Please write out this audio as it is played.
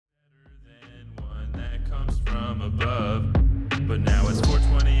from above. But now it's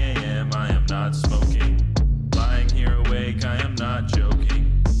 4:20 a.m. I am not smoking. Lying here awake, I am not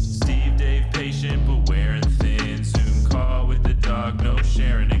joking. Steve, Dave, patient but wearing thin. Zoom call with the dog, no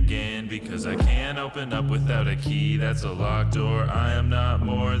sharing again. Because I can't open up without a key, that's a locked door. I am not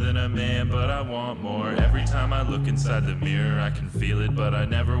more than a man, but I want more. Every time I look inside the mirror, I can feel it. But I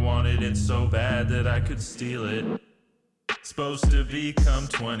never wanted it so bad that I could steal it. Supposed to become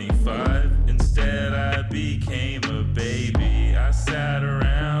 25, instead I became a baby. I sat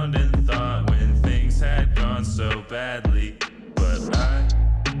around and thought when things had gone so badly. But I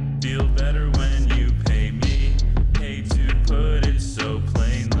feel better when you pay me. Hate to put it so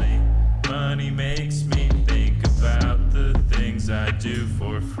plainly. Money makes me think about the things I do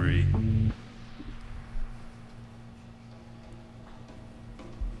for free.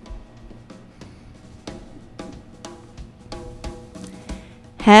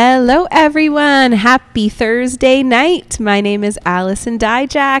 Hello everyone, happy Thursday night. My name is Allison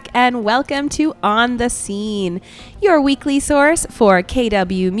Dijak and welcome to On the Scene, your weekly source for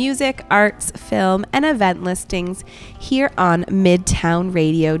KW music, arts, film, and event listings here on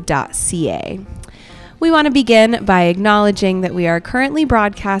midtownradio.ca. We want to begin by acknowledging that we are currently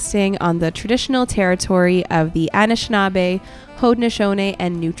broadcasting on the traditional territory of the Anishinaabe, Haudenosaunee,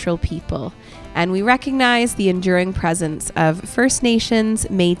 and Neutral people. And we recognize the enduring presence of First Nations,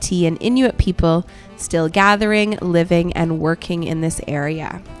 Métis, and Inuit people still gathering, living, and working in this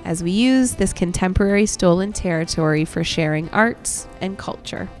area as we use this contemporary stolen territory for sharing arts and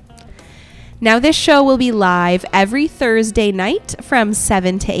culture. Now, this show will be live every Thursday night from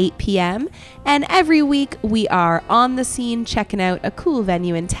 7 to 8 p.m. And every week we are on the scene checking out a cool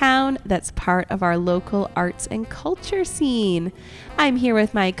venue in town that's part of our local arts and culture scene. I'm here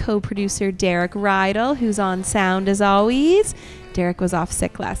with my co-producer, Derek Rydell, who's on sound as always. Derek was off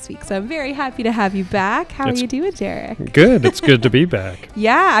sick last week, so I'm very happy to have you back. How are you doing, Derek? Good. It's good to be back.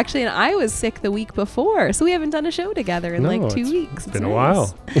 Yeah, actually, and I was sick the week before, so we haven't done a show together in like 2 weeks. It's been a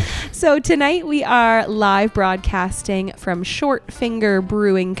while. So tonight we are live broadcasting from Shortfinger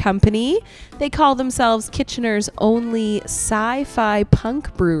Brewing Company. They call themselves Kitchener's only sci-fi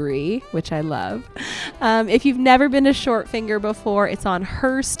punk brewery, which I love. If you've never been to Shortfinger before, it's on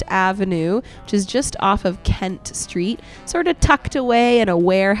Hearst Avenue, which is just off of Kent Street, sort of tucked away in a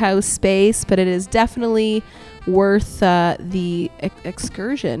warehouse space, but it is definitely worth the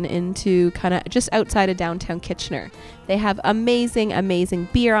excursion into kind of just outside of downtown Kitchener. They have amazing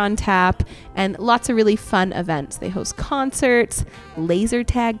beer on tap and lots of really fun events. They host concerts, laser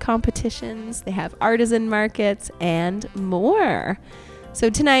tag competitions, they have artisan markets, and more. So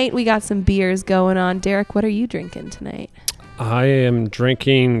tonight we got some beers going on. Derek, what are you drinking tonight? I am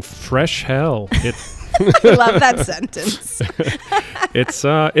drinking Fresh Hell. I love that sentence.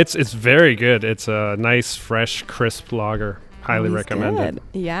 It's very good. It's a nice, fresh, crisp lager. Highly recommended.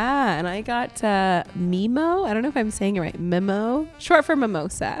 Yeah, and I got Mimo. I don't know if I'm saying it right. Mimo, short for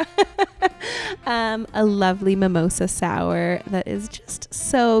mimosa. A lovely mimosa sour that is just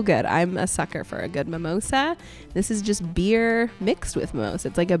so good. I'm a sucker for a good mimosa. This is just beer mixed with mimosa.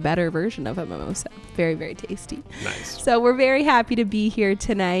 It's like a better version of a mimosa. Very, very tasty. Nice. So we're very happy to be here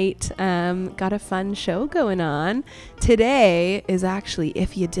tonight. Got a fun show going on. Today is actually,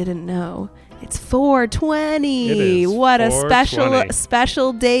 if you didn't know, it's 420. It is what 420. a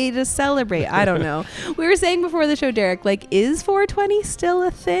special day to celebrate. I don't know. We were saying before the show, Derek, like, is 420 still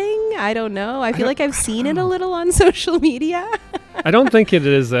a thing? I don't know. I feel like I've seen it a little on social media. I don't think it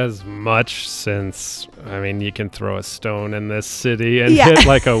is as much since, I mean, you can throw a stone in this city and hit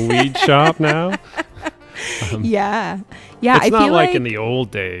like a weed shop now. Yeah. It's I not feel like in the old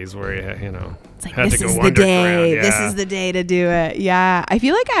days where you know. It's like, had this to go is the day. underground. This Yeah. is the day to do it. Yeah. I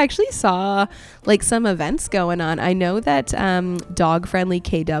feel like I actually saw like some events going on. I know that Dog Friendly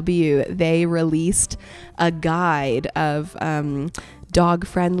KW, they released a guide of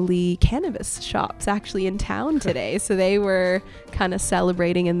dog-friendly cannabis shops actually in town today. So they were kind of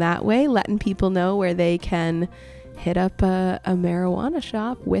celebrating in that way, letting people know where they can hit up a marijuana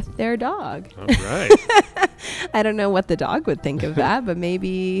shop with their dog. All right. I don't know what the dog would think of that, but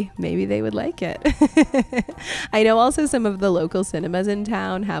maybe they would like it. I know also some of the local cinemas in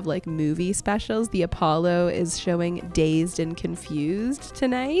town have like movie specials. The Apollo is showing Dazed and Confused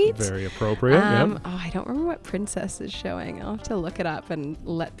tonight. Very appropriate. Oh, I don't remember what Princess is showing. I'll have to look it up and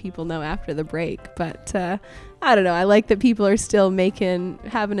let people know after the break. But I don't know. I like that people are still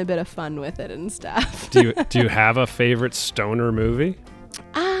having a bit of fun with it and stuff. Do you have a favorite stoner movie?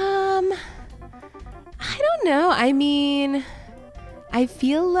 I don't know. I mean, I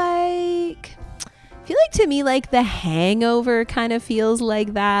feel like I feel like to me, like The Hangover kind of feels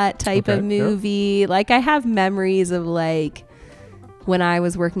like that type of movie. Yeah. Like I have memories of like when I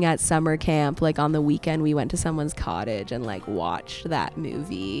was working at summer camp, like on the weekend we went to someone's cottage and like watched that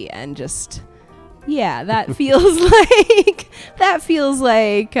movie and just, yeah, that feels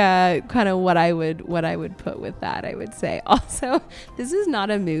like kind of what I would put with that, I would say. Also, this is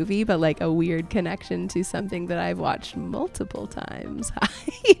not a movie, but like a weird connection to something that I've watched multiple times.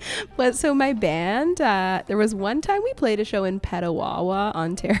 But so my band, there was one time we played a show in Petawawa,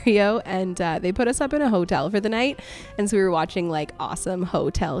 Ontario, and they put us up in a hotel for the night. And so we were watching like awesome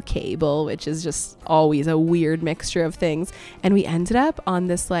hotel cable, which is just always a weird mixture of things. And we ended up on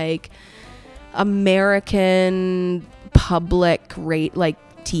this like American public rate like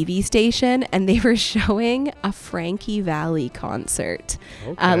TV station, and they were showing a Frankie Valli concert.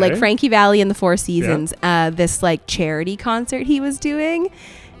 Like Frankie Valli and the Four Seasons, this like charity concert he was doing,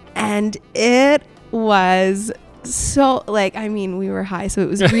 and it was so like, I mean, we were high, so it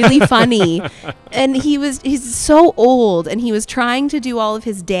was really funny. And he's so old, and he was trying to do all of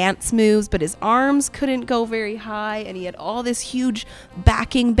his dance moves, but his arms couldn't go very high, and he had all this huge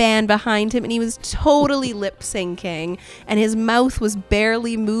backing band behind him, and he was totally lip syncing, and his mouth was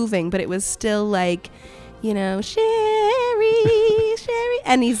barely moving, but it was still like, you know, Sherry,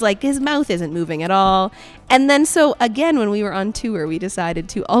 and he's like, his mouth isn't moving at all. And then so again, when we were on tour, we decided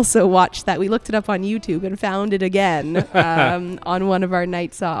to also watch that. We looked it up on YouTube and found it again on one of our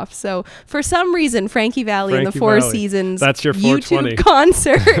nights off. So for some reason, Frankie Valli and the Four Seasons, that's your YouTube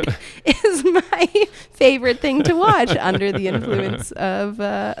concert is my favorite thing to watch under the influence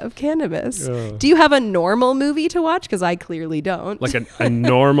of cannabis. Do you have a normal movie to watch? Because I clearly don't. Like a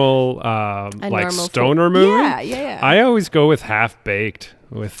normal like stoner movie? Yeah. I always go with Half Baked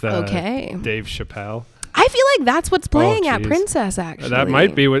with Dave Chappelle. I feel like that's what's playing at Princess, actually. That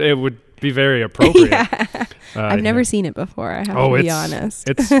might be what it would be very appropriate. I've never seen it before, I have to be honest.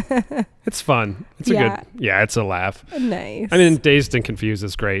 It's fun. It's it's a laugh. Nice. I mean, Dazed and Confused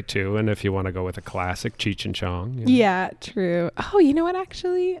is great too, and if you want to go with a classic, Cheech and Chong. You know. Yeah, true. Oh, you know what,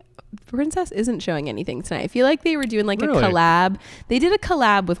 actually? Princess isn't showing anything tonight. I feel like they were doing like a collab. They did a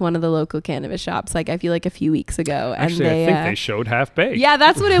collab with one of the local cannabis shops, like I feel like a few weeks ago. Actually, and I think they showed Half Baked. Yeah,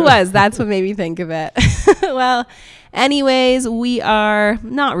 that's what it was. That's what made me think of it. Well, anyways, we are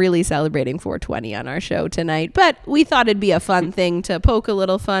not really celebrating 420 on our show tonight, but we thought it'd be a fun thing to poke a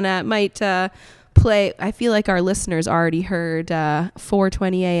little fun at. Might play. I feel like our listeners already heard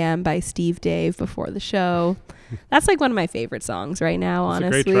 4:20 a.m. by Steve Dave before the show. That's like one of my favorite songs right now,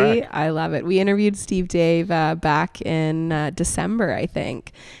 honestly. I love it. We interviewed Steve Dave back in December, I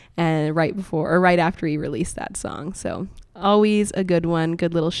think, and right after he released that song. So always a good one.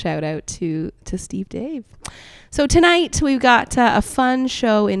 Good little shout out to Steve Dave. So tonight we've got a fun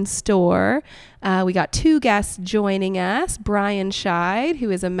show in store. We got two guests joining us. Brian Schied,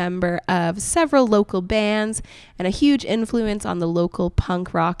 who is a member of several local bands and a huge influence on the local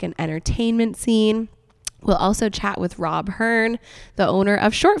punk rock and entertainment scene. We'll also chat with Rob Hern, the owner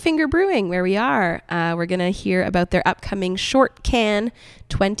of Shortfinger Brewing, where we are. We're going to hear about their upcoming Short Can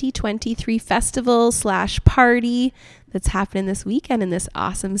 2023 festival/party that's happening this weekend in this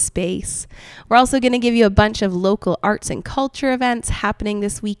awesome space. We're also going to give you a bunch of local arts and culture events happening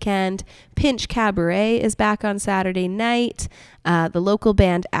this weekend. Pinch Cabaret is back on Saturday night. The local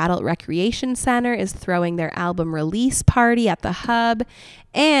band Adult Recreation Center is throwing their album release party at the Hub.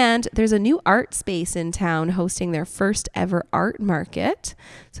 And there's a new art space in town hosting their first ever art market.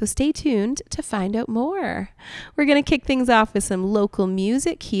 So stay tuned to find out more. We're going to kick things off with some local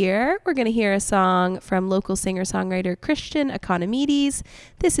music here. We're going to hear a song from local singer-songwriter Christian Economides.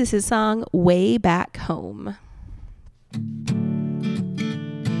 This is his song, Way Back Home.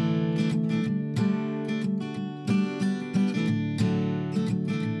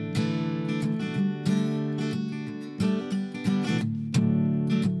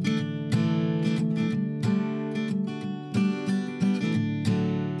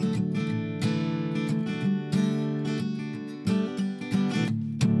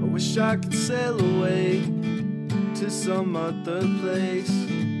 Wish I could sail away to some other place.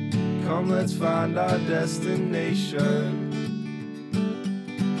 Come, let's find our destination.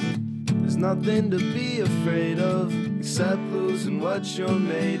 There's nothing to be afraid of except losing what you're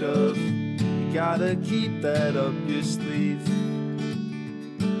made of. You gotta keep that up your sleeve.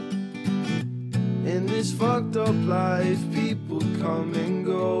 In this fucked up life, people come and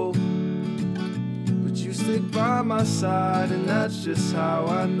go, but you stick by my side, and that's just how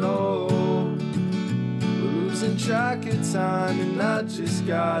I know. We're losing track of time, and I just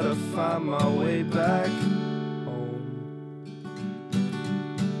gotta find my way back home.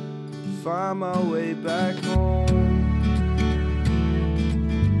 find my way back home.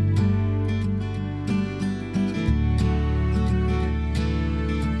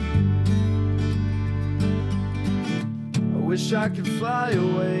 I wish I could fly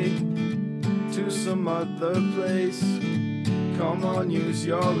away to some other place. Come on, use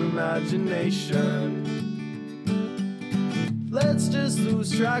your imagination. Let's just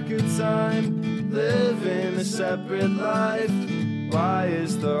lose track of time, live in a separate life. Why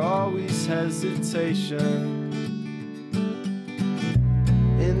is there always hesitation?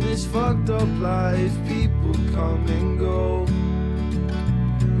 In this fucked up life, people come and go,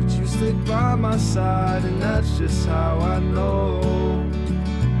 but you stick by my side, and that's just how I know.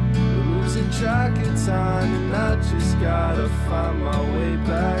 We're losing track of time, and I just gotta find my way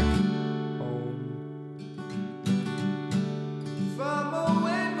back home. Find my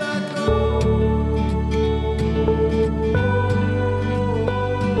way back home.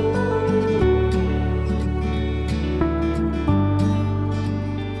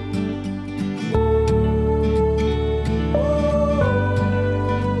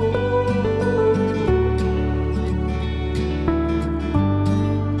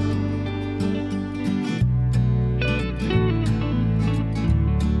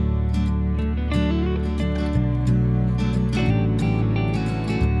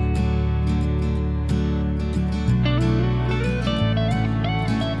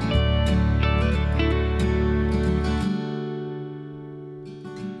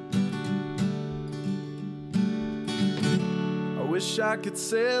 Wish I could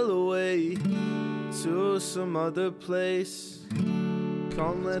sail away to some other place.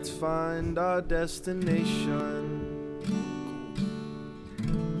 Come, let's find our destination.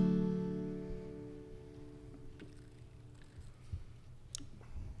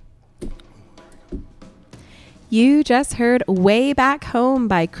 You just heard Way Back Home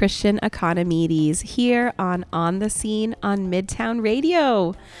by Christian Economides here on the Scene on Midtown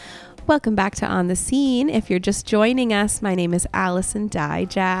Radio. Welcome back to On the Scene. If you're just joining us, my name is Allison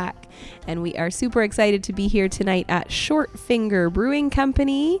Dijak, and we are super excited to be here tonight at Shortfinger Brewing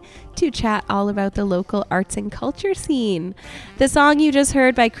Company to chat all about the local arts and culture scene. The song you just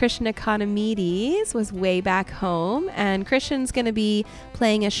heard by Christian Economides was Way Back Home, and Christian's going to be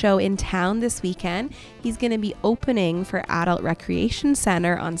playing a show in town this weekend. He's going to be opening for Adult Recreation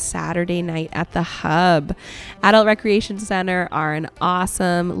Center on Saturday night at the Hub. Adult Recreation Center are an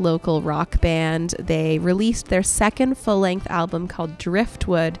awesome local rock band. They released their second full-length album called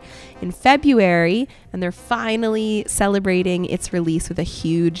Driftwood in February, and they're finally celebrating its release with a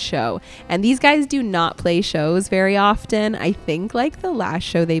huge show. And these guys do not play shows very often. I think like the last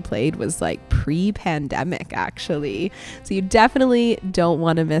show they played was like pre-pandemic actually. So you definitely don't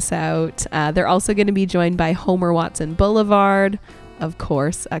want to miss out. They're also going to be joined by Homer Watson Boulevard, of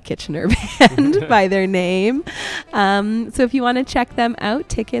course, a Kitchener band by their name. So if you want to check them out,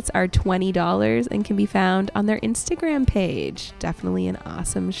 tickets are $20 and can be found on their Instagram page. Definitely an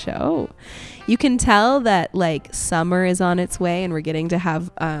awesome show. You can tell that like summer is on its way and we're getting to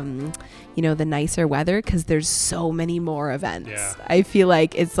have, the nicer weather because there's so many more events. Yeah. I feel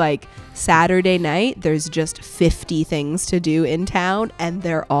like it's like Saturday night, there's just 50 things to do in town and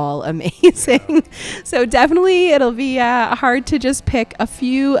they're all amazing. Yeah. So definitely it'll be hard to just pick a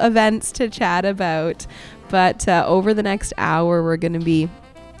few events to chat about. But over the next hour, we're going to be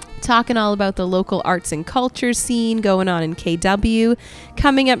talking all about the local arts and culture scene going on in KW.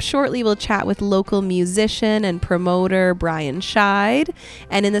 Coming up shortly, we'll chat with local musician and promoter Brian Schied.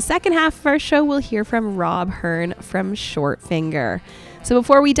 And in the second half of our show, we'll hear from Rob Hern from Shortfinger. So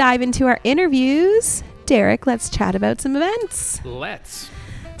before we dive into our interviews, Derek, let's chat about some events. Let's.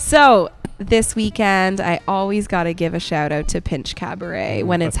 So this weekend, I always got to give a shout out to Pinch Cabaret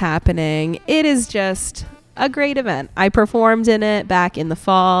when it's happening. It is just a great event. I performed in it back in the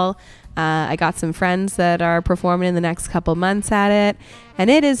fall. I got some friends that are performing in the next couple months at it. And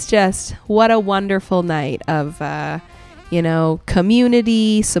it is just what a wonderful night of,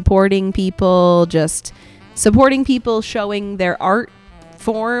 community, supporting people, showing their art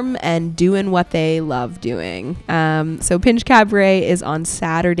form and doing what they love doing. So Pinch Cabaret is on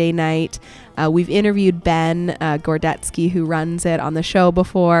Saturday night. We've interviewed Ben Gordetsky, who runs it, on the show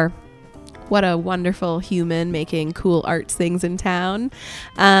before. What a wonderful human making cool arts things in town.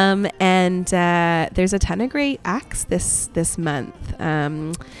 And there's a ton of great acts this month.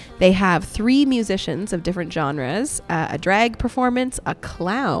 They have 3 musicians of different genres, a drag performance, a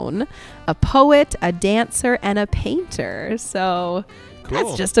clown, a poet, a dancer, and a painter. So cool.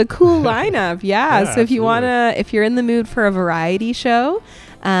 That's just a cool lineup. Yeah. So if you if you're in the mood for a variety show,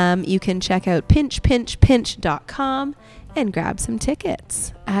 you can check out pinchpinchpinch.com. and grab some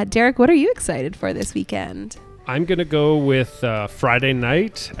tickets. Derek, what are you excited for this weekend? I'm going to go with Friday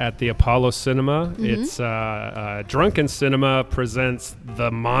night at the Apollo Cinema. It's Drunken Cinema presents The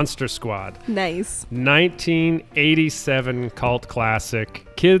Monster Squad. Nice. 1987 cult classic.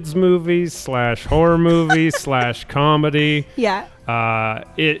 Kids movies / horror movies / comedy. Yeah.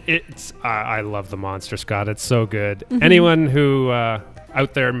 It's I love The Monster Squad. It's so good. Anyone who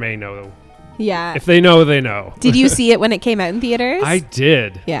out there may know. Yeah. If they know, they know. Did you see it when it came out in theaters? I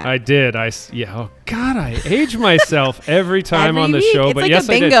did. Yeah. I did. Oh God, I age myself every time every on the week. show. It's but like yes, a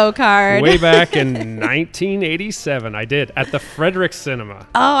bingo I did. card. Way back in 1987, I did at the Frederick Cinema.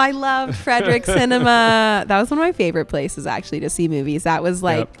 Oh, I loved Frederick Cinema. That was one of my favorite places actually to see movies. That was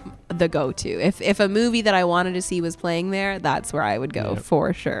like the go-to. If a movie that I wanted to see was playing there, that's where I would go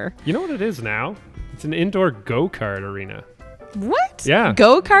for sure. You know what it is now? It's an indoor go-kart arena. What? Yeah.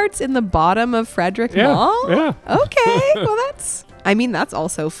 Go-karts in the bottom of Frederick Mall? Yeah. Okay. Well, that's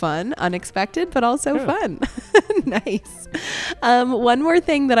also fun, unexpected, but also fun. Nice. One more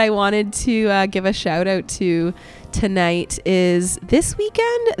thing that I wanted to give a shout out to tonight is this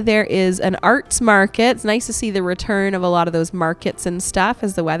weekend there is an arts market. It's nice to see the return of a lot of those markets and stuff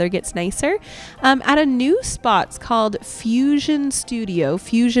as the weather gets nicer. At a new spot, it's called Fusion Studio,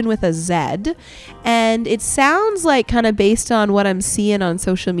 Fusion with a Z. And it sounds like, kind of based on what I'm seeing on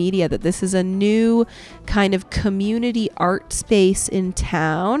social media, that this is a new kind of community art space in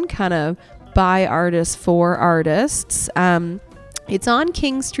town, kind of by artists for artists. It's on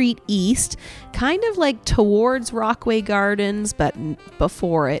King Street East, kind of like towards Rockway Gardens, but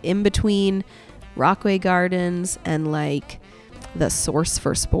before it, in between Rockway Gardens and like the Source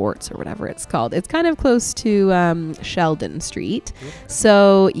for Sports or whatever it's called. It's kind of close to Sheldon Street.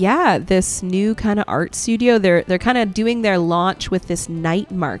 So yeah, this new kind of art studio, they're kind of doing their launch with this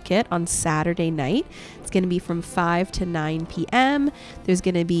night market on Saturday night. It's going to be from 5 to 9 p.m. There's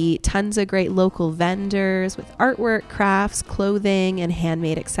going to be tons of great local vendors with artwork, crafts, clothing, and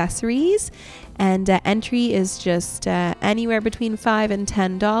handmade accessories. And entry is just anywhere between $5 and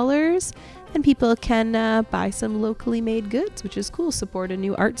 $10. And people can buy some locally made goods, which is cool. Support a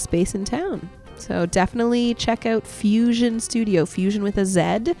new art space in town. So definitely check out Fusion Studio, Fusion with a Z,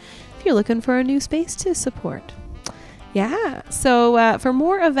 if you're looking for a new space to support. Yeah. So for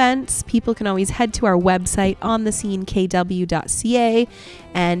more events, people can always head to our website onthescenekw.ca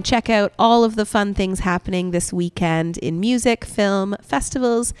and check out all of the fun things happening this weekend in music, film,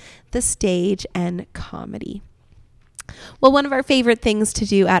 festivals, the stage, and comedy. Well, one of our favorite things to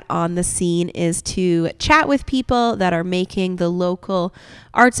do at On the Scene is to chat with people that are making the local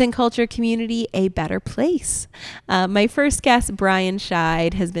arts and culture community a better place. My first guest, Brian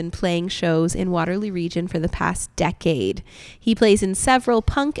Schied, has been playing shows in Waterloo Region for the past decade. He plays in several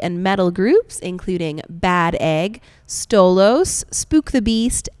punk and metal groups, including Bad Egg, Stolos, Spook the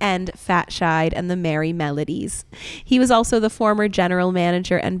Beast, and Fat Schied and the Merry Melodies. He was also the former general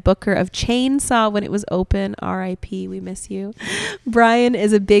manager and booker of Chainsaw when it was open. R.I.P. We miss you. Brian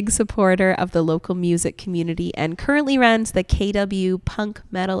is a big supporter of the local music community and currently runs the KW Punk,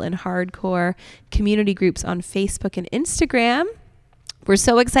 Metal, and Hardcore community groups on Facebook and Instagram. We're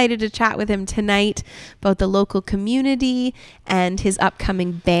so excited to chat with him tonight about the local community and his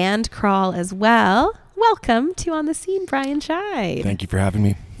upcoming band crawl as well. Welcome to On the Scene, Brian Schied. Thank you for having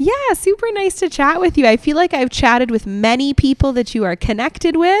me. Yeah, super nice to chat with you. I feel like I've chatted with many people that you are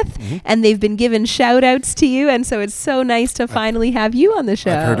connected with, and they've been giving shout outs to you. And so it's so nice to finally have you on the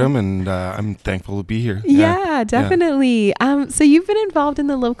show. I've heard them, and I'm thankful to be here. Yeah, definitely. Yeah. So you've been involved in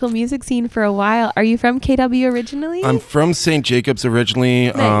the local music scene for a while. Are you from KW originally? I'm from St. Jacobs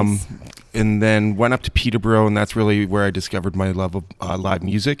originally. Nice. And then went up to Peterborough, and that's really where I discovered my love of live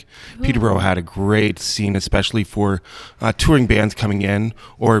music. Ooh. Peterborough had a great scene, especially for touring bands coming in,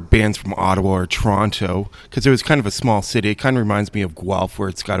 or bands from Ottawa or Toronto, because it was kind of a small city. It kind of reminds me of Guelph, where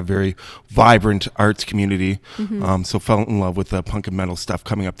it's got a very vibrant arts community. So fell in love with the punk and metal stuff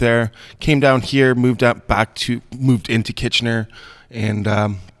coming up there. Came down here, moved into Kitchener, and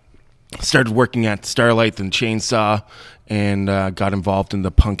started working at Starlight and Chainsaw, and got involved in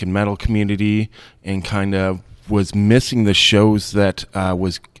the punk and metal community, and kind of was missing the shows that I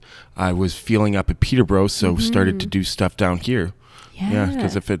was feeling up at Peterborough, so started to do stuff down here. Yeah,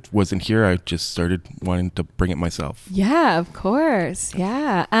 because if it wasn't here, I just started wanting to bring it myself. Yeah, of course.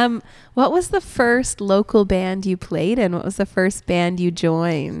 Yeah. What was the first local band you played in? What was the first band you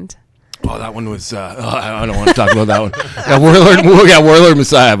joined? Oh, that one was. I don't want to talk about that one. Warlord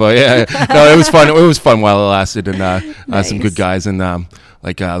Messiah. But no, it was fun. It was fun while it lasted, and Nice. some good guys, and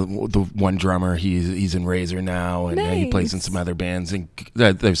the one drummer. He's in Razor now, and he plays in some other bands, and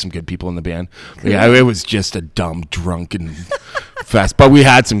there's some good people in the band. But yeah, it was just a dumb, drunken fest. But we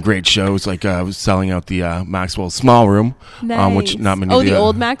had some great shows. Like I was selling out the Maxwell Small Room, which not many. Oh, the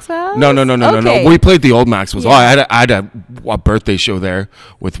old Maxwell. No. Okay. We played the old Maxwell's. Yeah. Oh, I had a birthday show there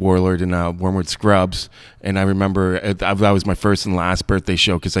with Warlord and Wormwood Scrubs, and I remember that was my first and last birthday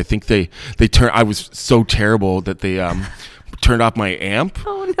show because I think they turned. I was so terrible that they turned off my amp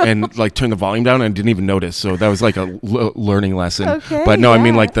and like turned the volume down, and I didn't even notice. So that was like a learning lesson. Okay, but no, I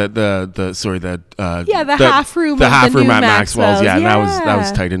mean yeah. like the half room. The of half the room new at Maxwell's. Yeah, and that yeah.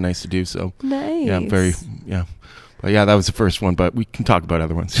 was tight and nice to do. So Nice. yeah. But yeah, that was the first one, but we can talk about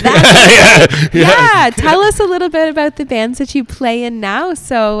other ones. Yeah, tell us a little bit about the bands that you play in now.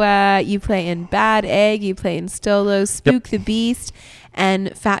 So you play in Bad Egg, you play in Stolo, Spook the Beast,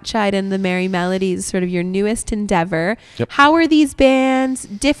 and Fat Schied and the Merry Melodies, sort of your newest endeavor. Yep. How are these bands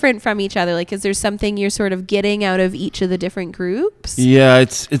different from each other? Like, is there something you're sort of getting out of each of the different groups? Yeah,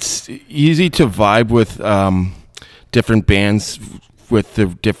 it's easy to vibe with different bands with the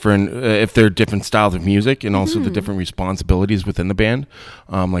different if they're different styles of music, and also the different responsibilities within the band.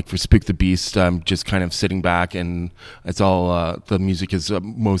 Like for Spook the Beast, I'm just kind of sitting back, and it's all the music is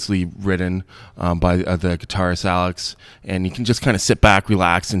mostly written by the guitarist Alex, and you can just kind of sit back,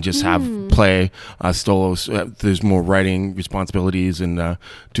 relax, and just have play. Stolos, there's more writing responsibilities and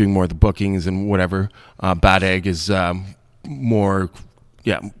doing more of the bookings and whatever. Bad Egg is more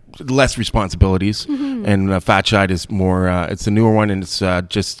less responsibilities, and Fat Schied is more it's a newer one, and it's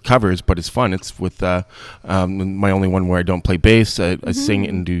just covers, but it's fun. It's with my only one where I don't play bass. I sing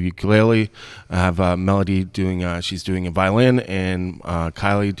and do ukulele. I have Melody doing she's doing a violin, and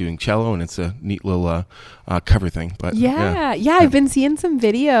Kylie doing cello, and it's a neat little cover thing. But Yeah, I've been seeing some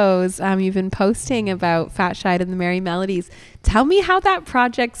videos you've been posting about Fat Schied and the Merry Melodies. Tell me how that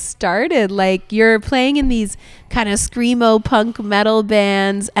project started. Like, you're playing in these kind of screamo punk metal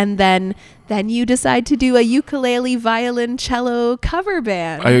bands, and then you decide to do a ukulele, violin, cello cover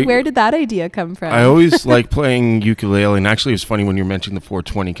band. Where did that idea come from? I always like playing ukulele, and actually it was funny when you mentioned the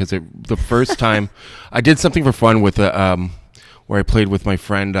 420, because the first time I did something for fun with where I played with my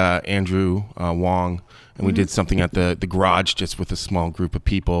friend Andrew Wong, and we did something at the garage just with a small group of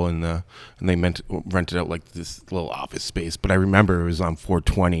people, and they rented out like this little office space. But I remember it was on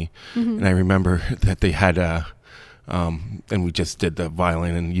 420, and I remember that they had and we just did the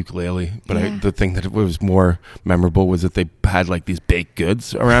violin and ukulele. But the thing that was more memorable was that they had like these baked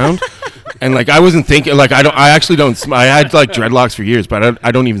goods around. And like I wasn't thinking, like I actually don't. I had like dreadlocks for years, but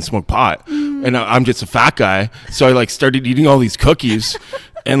I don't even smoke pot, and I'm just a fat guy. So I like started eating all these cookies,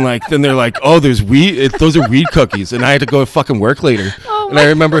 and like then they're like, oh, there's weed. Those are weed cookies, and I had to go to fucking work later. And I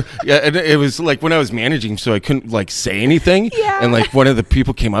remember, and it was like when I was managing, so I couldn't like say anything. Yeah. And like one of the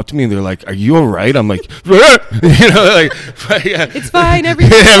people came up to me and they're like, "Are you all right?" I'm like, but yeah, it's fine.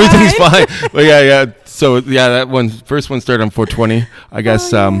 Everything's fine. But yeah. So that first one started on 420. I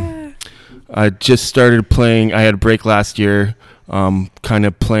guess I just started playing. I had a break last year. Kind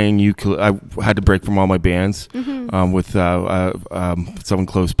of playing ukulele. I had to break from all my bands with someone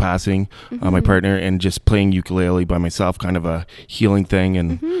close passing, my partner, and just playing ukulele by myself, kind of a healing thing,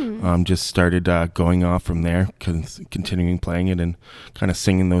 and just started going off from there, continuing playing it and kind of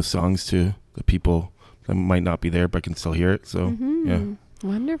singing those songs to the people that might not be there but can still hear it. So yeah.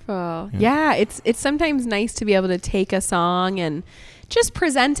 Wonderful. Yeah, it's sometimes nice to be able to take a song and just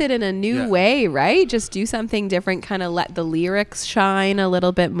present it in a new way, right? Just do something different, kind of let the lyrics shine a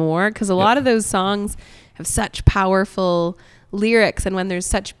little bit more, because a lot of those songs have such powerful lyrics, and when there's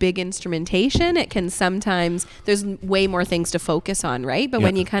such big instrumentation, it can sometimes, there's way more things to focus on, right? But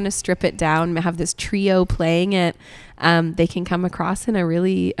when you kind of strip it down, have this trio playing it, they can come across in a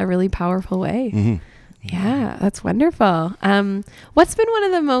really powerful way. Yeah, that's wonderful. What's been one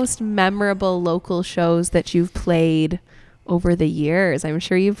of the most memorable local shows that you've played over the years? I'm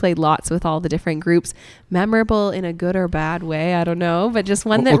sure you've played lots with all the different groups. Memorable in a good or bad way, I don't know, but just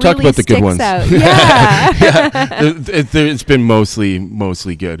one that we'll really talk about the sticks good ones. out. Yeah. It's been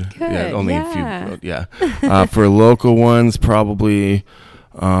mostly good. Yeah, only a few. For local ones, probably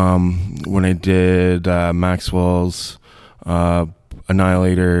when I did Maxwell's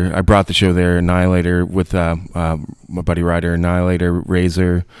Annihilator. I brought the show there, Annihilator, with my buddy Ryder, Annihilator,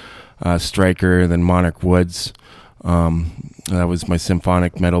 Razor, Striker, then Monarch Woods. That was my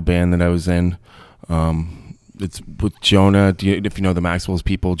symphonic metal band that I was in. it's with Jonah. If you know the Maxwell's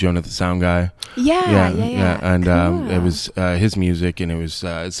people, Jonah the sound guy. Yeah. And Cool. it was his music, and it was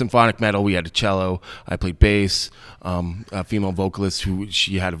symphonic metal. We had a cello. I played bass. A female vocalist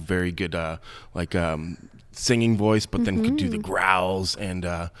she had a very good singing voice, but then could do the growls, and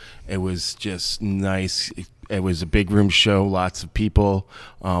it was just nice. It was a big room show, lots of people.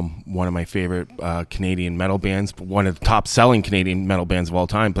 One of my favorite Canadian metal bands, one of the top selling Canadian metal bands of all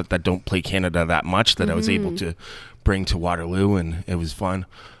time, but that don't play Canada that much, that I was able to bring to Waterloo, and it was fun.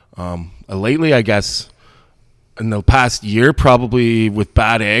 Lately, I guess, in the past year, probably with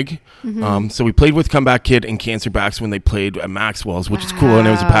Bad Egg. So we played with Comeback Kid and Cancer Backs when they played at Maxwell's, which is cool, and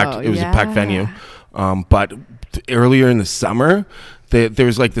it was a packed venue. But earlier in the summer, there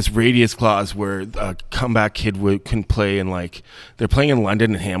was like this radius clause where Comeback Kid couldn't play in, like, they're playing in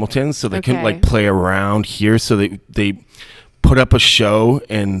London and Hamilton, so they couldn't like play around here. So they put up a show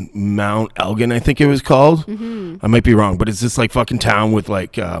in Mount Elgin, I think it was called. I might be wrong, but it's this like fucking town with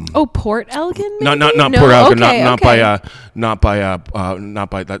like Port Elgin? Not Port Elgin, not by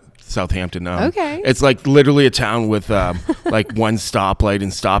that Southampton. Okay. It's like literally a town with like one stoplight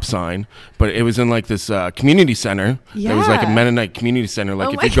and stop sign, but it was in like this community center. Yeah. It was like a Mennonite community center,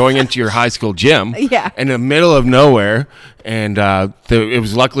 like if you're going into your high school gym. Yeah. In the middle of nowhere, and it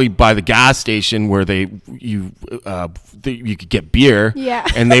was luckily by the gas station where you could get beer. Yeah.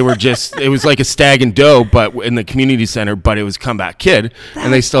 And they were it was like a Stag and Doe, but in the community center, but it was Comeback Kid.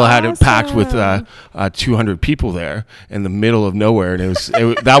 And they still had it packed with 200 people there in the middle of nowhere. And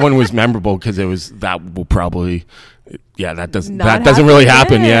that one was memorable because that doesn't really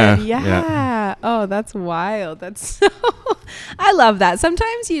happen. Yeah. Oh, that's wild. That's so I love that.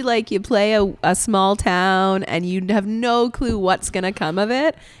 Sometimes you play a small town and you have no clue what's gonna come of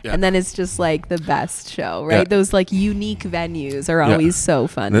it, and then it's just like the best show, right? Those like unique venues are always so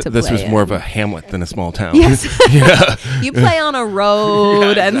fun to play. This was more of a hamlet than a small town. Yes. You play on a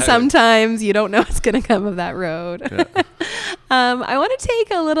road, and sometimes you don't know what's gonna come of that road. I want to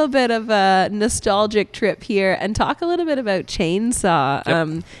take a little bit of a nostalgic trip here and talk a little bit about Chainsaw.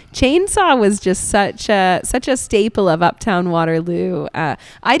 Chainsaw was just such a staple of Uptown Waterloo.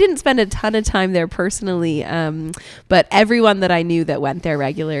 I didn't spend a ton of time there personally, but everyone that I knew that went there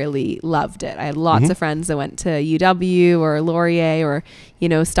regularly loved it. I had lots of friends that went to UW or Laurier or,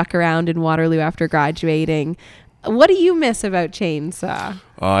 stuck around in Waterloo after graduating. What do you miss about Chainsaw?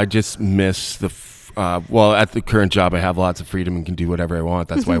 I just miss at the current job, I have lots of freedom and can do whatever I want.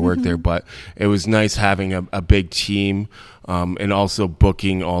 That's why I work there. But it was nice having a big team, and also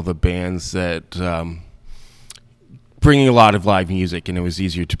booking all the bands that bringing a lot of live music, and it was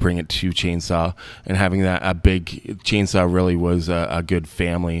easier to bring it to Chainsaw, and having a big Chainsaw really was a good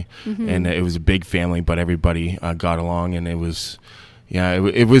family, and it was a big family, but everybody got along, and it was. Yeah,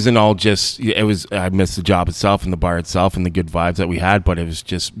 it wasn't all just, I missed the job itself and the bar itself and the good vibes that we had, but it was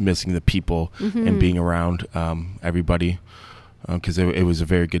just missing the people and being around everybody, because it was a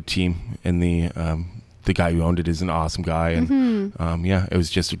very good team, and the guy who owned it is an awesome guy, and it was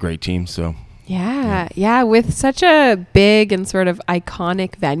just a great team, so. Yeah, with such a big and sort of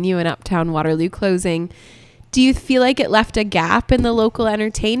iconic venue in Uptown Waterloo closing, do you feel like it left a gap in the local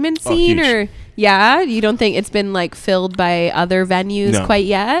entertainment scene, or you don't think it's been like filled by other venues quite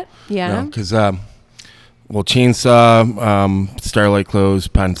yet? Yeah, because Chainsaw, Starlight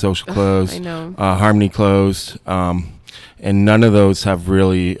closed, Patent Social closed, I know. Harmony closed, and none of those have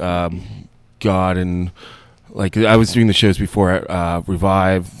really gotten. Like I was doing the shows before at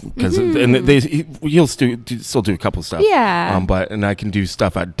Revive, because and he'll still do a couple stuff. Yeah. And I can do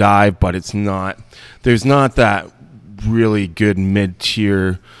stuff at Dive, but there's not that really good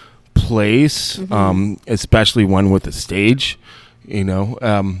mid-tier place, especially one with a stage.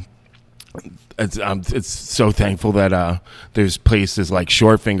 It's so thankful that there's places like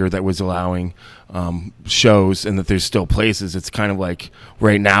Shortfinger that was allowing shows, and that there's still places. It's kind of like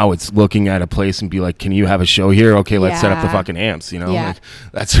right now it's looking at a place and be like, can you have a show here? Okay, let's set up the fucking amps, like,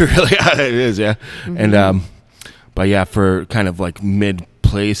 that's really how it is. And but for kind of like mid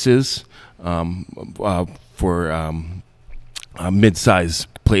places, for mid-size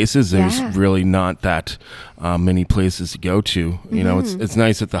places, there's really not that many places to go to. It's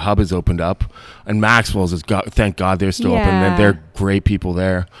nice that the hub has opened up, and Maxwell's thank God they're still open, and they're great people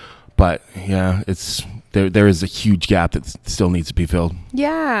there. But it's there is a huge gap that still needs to be filled.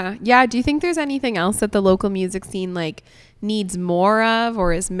 Yeah. Do you think there's anything else that the local music scene needs more of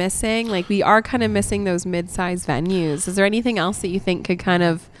or is missing? Like, we are kind of missing those mid-sized venues. Is there anything else that you think could kind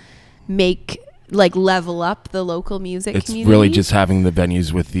of make level up the local music community? It's really just having the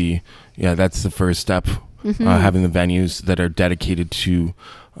venues with that's the first step. Having the venues that are dedicated to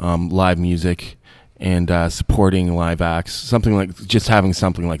live music, and supporting live acts, something like just having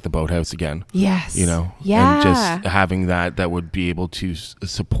something like the Boathouse again. Yes. You know, Yeah. and just having that would be able to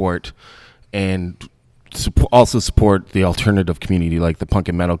support and also support the alternative community, like the punk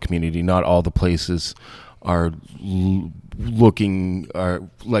and metal community. Not all the places are looking, are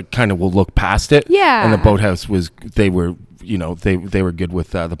like kind of will look past it. Yeah. And the Boathouse they were good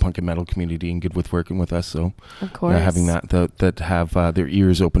with the punk and metal community and good with working with us. So Of course. having that have their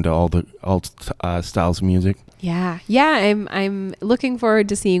ears open to all styles of music. Yeah. I'm looking forward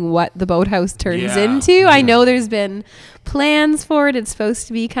to seeing what the Boathouse turns Yeah. into. I know there's been plans for it. It's supposed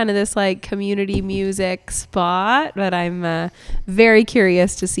to be kind of this like community music spot, but I'm very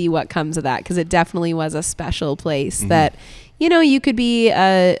curious to see what comes of that, because it definitely was a special place that, you know, you could be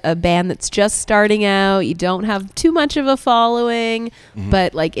a band that's just starting out. You don't have too much of a following,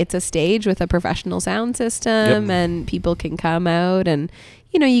 but like it's a stage with a professional sound system, and people can come out and,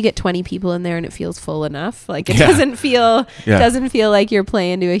 you know, you get 20 people in there and it feels full enough. Like it doesn't feel like you're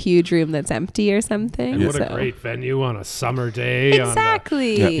playing to a huge room that's empty or something. And what a great venue on a summer day.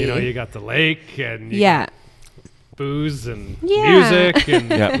 Exactly. You know, you got the lake and booze and Yeah. music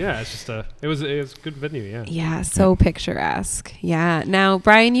and it's just it was a good venue. Yeah, so picturesque. Yeah. Now,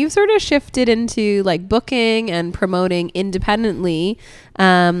 Brian, you've sort of shifted into like booking and promoting independently.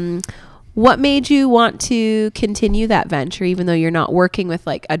 What made you want to continue that venture, even though you're not working with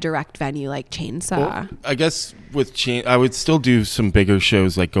like a direct venue like Chainsaw? Well, I guess with I would still do some bigger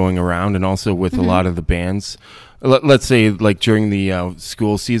shows like going around, and also with a lot of the bands. Let's say like during the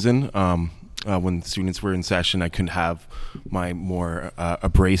school season, when students were in session, I couldn't have my more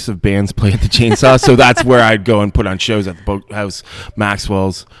abrasive bands play at the Chainsaw. So that's where I'd go and put on shows at the Boathouse,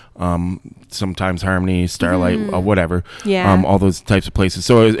 Maxwell's, sometimes Harmony, Starlight, whatever. Yeah. All those types of places.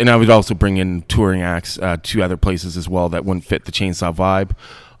 So, and I would also bring in touring acts to other places as well that wouldn't fit the Chainsaw vibe.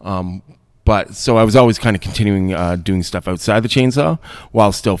 But so I was always kind of continuing doing stuff outside the Chainsaw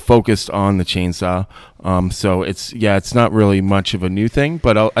while still focused on the Chainsaw. So it's not really much of a new thing,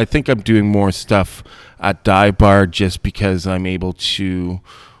 but I think I'm doing more stuff at Dive Bar just because I'm able to.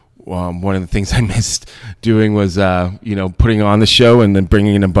 One of the things I missed doing was, putting on the show and then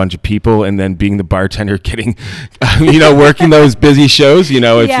bringing in a bunch of people and then being the bartender, getting, working those busy shows.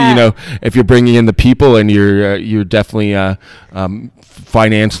 If you're bringing in the people and you're definitely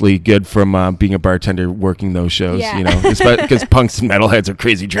financially good from being a bartender working those shows. Because punks and metalheads are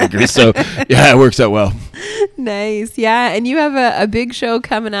crazy drinkers. So it works out well. Nice. Yeah. And you have a big show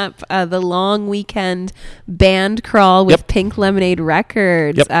coming up, the long weekend band crawl with Pink Lemonade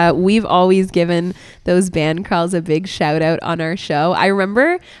Records. Yep. We've always given those band crawls a big shout out on our show. I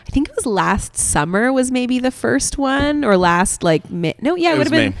remember, I think it was last summer was maybe the first one, or last it would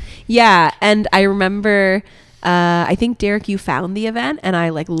have been. May. Yeah. And I remember, I think Derek, you found the event and I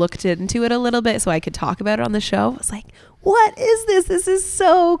like looked into it a little bit so I could talk about it on the show. I was like, what is this? This is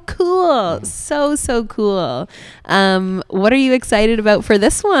so cool. So cool. What are you excited about for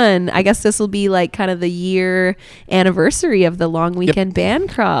this one? I guess this will be like kind of the year anniversary of the long weekend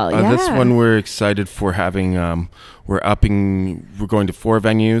band crawl. This one we're excited for having, we're going to 4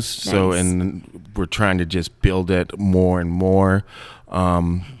 venues. Nice. So, and we're trying to just build it more and more.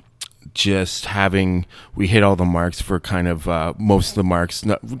 We hit all the marks for kind of most of the marks.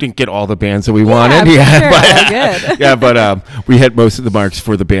 We didn't get all the bands that we wanted. But we hit most of the marks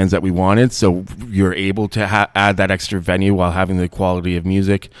for the bands that we wanted. So you're able to add that extra venue while having the quality of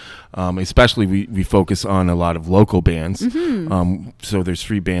music. Especially we focus on a lot of local bands. So there's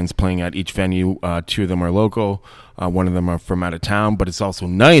 3 bands playing at each venue. 2 of them are local. One of them are from out of town, but it's also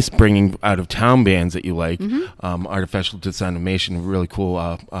nice bringing out of town bands that you like. Artificial Disanimation, really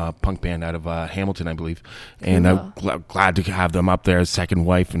cool punk band out of Hamilton, I believe. And I'm glad to have them up there. Second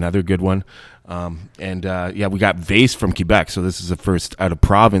Wife, another good one. We got Vase from Quebec. So this is the first out of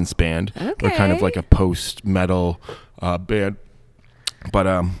province band. Okay. We're kind of like a post-metal band. But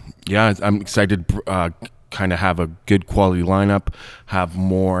I'm excited to kind of have a good quality lineup, have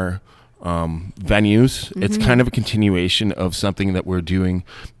more venues. It's kind of a continuation of something that we're doing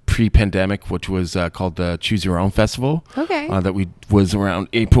pre-pandemic, which was called the Choose Your Own Festival. Okay. That was around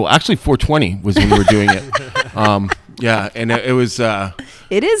April. Actually, 420 was when we were doing it. And it was.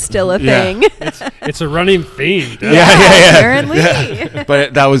 It is still a thing. It's a running theme. Apparently. Yeah.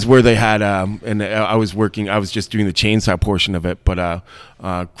 But that was where they had, and I was just doing the Chainsaw portion of it, but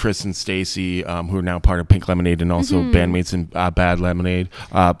Chris and Stacy, who are now part of Pink Lemonade and also bandmates in Bad Lemonade,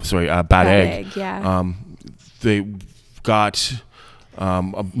 Bad Egg. Yeah. They got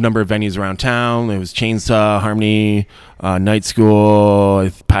a number of venues around town. There was Chainsaw, Harmony, Night School,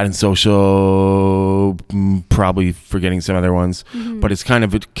 Pat and Social, probably forgetting some other ones. But it's kind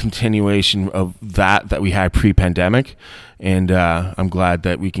of a continuation of that we had pre-pandemic. And I'm glad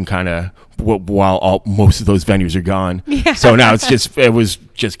that we can kind of, while most of those venues are gone. Yeah. So now it was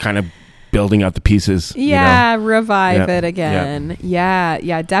just kind of building out the pieces. Yeah, revive it again.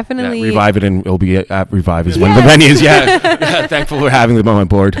 Yeah, definitely. Yeah, revive it, and it'll be at Revive is one of the venues. Yeah, thankful for having them on my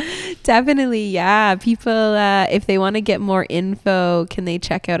board. Definitely, yeah. People, if they want to get more info, can they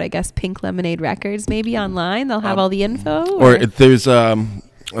check out, I guess, Pink Lemonade Records maybe online? They'll have all the info?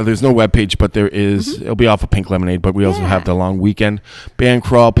 Or there's no webpage, but there is. It'll be off of Pink Lemonade, but we also have the Long Weekend Band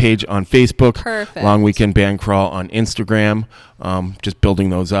Crawl page on Facebook. Perfect. Long Weekend Band Crawl on Instagram. Just building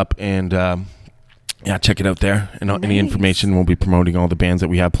those up, and check it out there. And any information, we'll be promoting all the bands that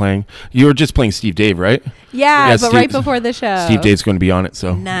we have playing. You were just playing Steve Dave, right? Yeah, but Steve, right before the show. Steve Dave's going to be on it.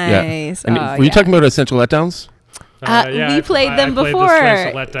 So nice. Yeah. Were you talking about Essential Letdowns? We played them before.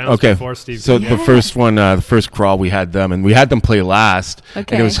 Okay, before Steve. So the first one, the first crawl, we had them, and we had them play last,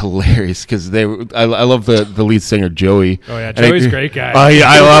 and it was hilarious because they. I love the lead singer Joey. Oh yeah, Joey's a great guy. Oh yeah,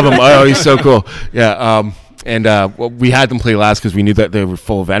 I love him. Oh, he's so cool. Yeah. And we had them play last because we knew that they were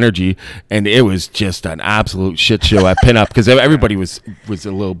full of energy, and it was just an absolute shit show at Pinup because everybody was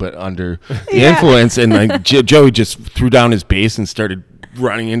a little bit under the influence, and like Joey just threw down his bass and started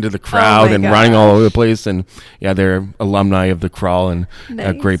running into the crowd and running all over the place. And they're alumni of the Crawl, and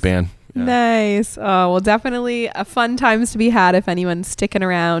a great band. Yeah. Nice. Oh, well, definitely a fun times to be had if anyone's sticking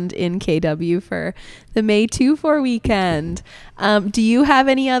around in KW for the May 2-4 weekend. Do you have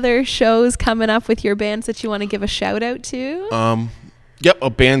any other shows coming up with your bands that you want to give a shout out to?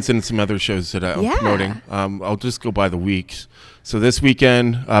 Yep, bands and some other shows that I'm promoting. I'll just go by the weeks. So this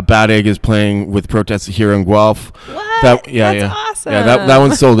weekend, Bad Egg is playing with Protest here in Guelph. What? That's awesome. Yeah, that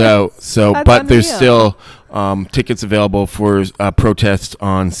one's sold out. So, but there's unreal. still tickets available for Protest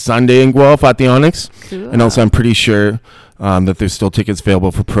on Sunday in Guelph at the Onyx. Cool. And also, I'm pretty sure that there's still tickets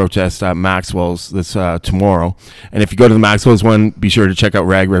available for Protest at Maxwell's this tomorrow. And if you go to the Maxwell's one, be sure to check out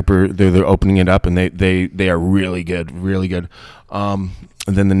Rag Ripper. They're opening it up, and they are really good, really good. And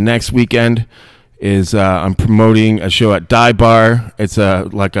then the next weekend is I'm promoting a show at Die Bar. It's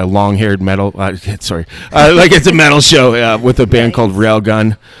like a long-haired metal. Like it's a metal show with a band called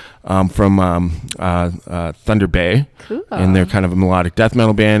Railgun from Thunder Bay. Cool. And they're kind of a melodic death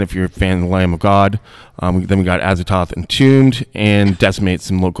metal band. If you're a fan of the Lamb of God, then we got Azathoth and Tuned, and Decimate,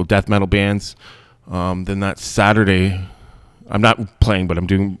 some local death metal bands. Then that Saturday, I'm not playing, but I'm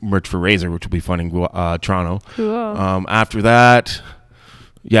doing merch for Razor, which will be fun in Toronto. Cool. After that,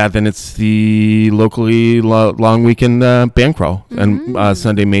 then it's the locally long weekend band crawl. And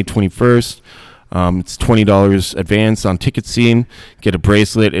Sunday, May 21st. It's $20 advance on Ticket Scene. Get a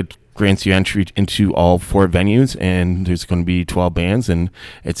bracelet. It grants you entry into all 4 venues, and there's going to be 12 bands, and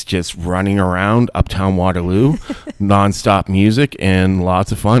it's just running around Uptown Waterloo, nonstop music, and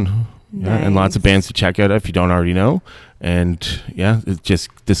lots of fun. Nice. Yeah, and lots of bands to check out if you don't already know. And just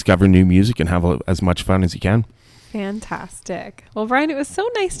discover new music and have as much fun as you can. Fantastic. Well, Brian, it was so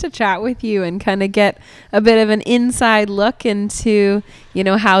nice to chat with you and kind of get a bit of an inside look into,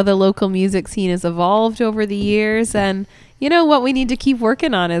 how the local music scene has evolved over the years, and, what we need to keep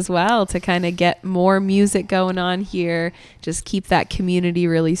working on as well to kind of get more music going on here. Just keep that community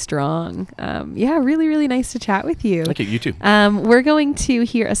really strong. Really, really nice to chat with you. Okay, you too. We're going to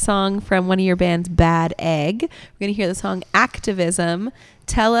hear a song from one of your bands, Bad Egg. We're going to hear the song Activism.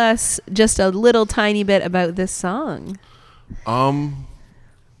 Tell us just a little tiny bit about this song.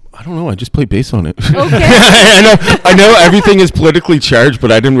 I don't know. I just play bass on it. Okay. I know everything is politically charged, but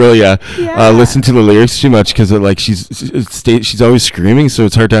I didn't really listen to the lyrics too much because she's always screaming, so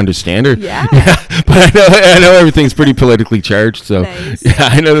it's hard to understand her. Yeah. But I know everything's pretty politically charged, so nice.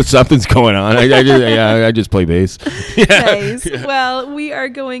 I know that something's going on. I just play bass. Nice. Well, we are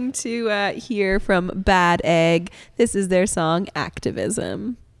going to hear from Bad Egg. This is their song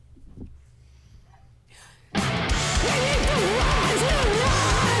Activism.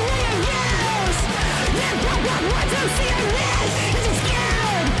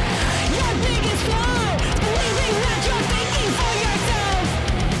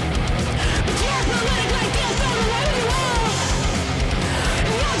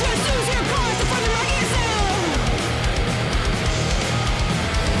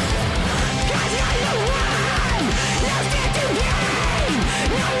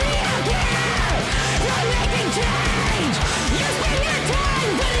 No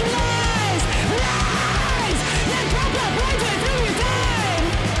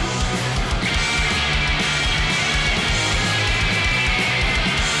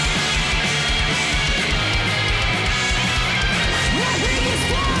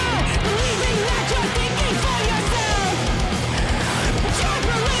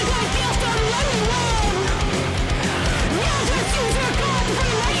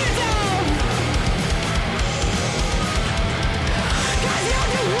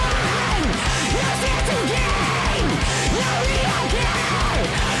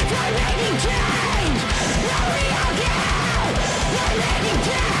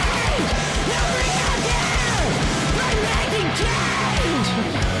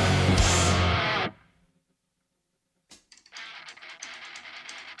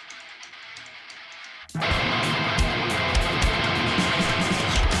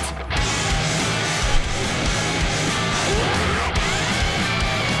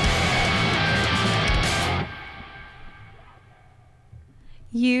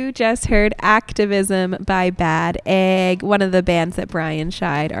You just heard Activism by Bad Egg, one of the bands that Brian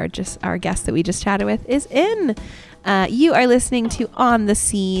Schied, our guest that we just chatted with, is in. You are listening to On the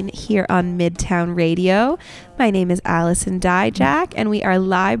Scene here on Midtown Radio. My name is Allison Dijak, and we are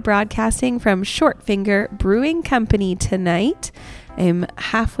live broadcasting from Shortfinger Brewing Company tonight. I'm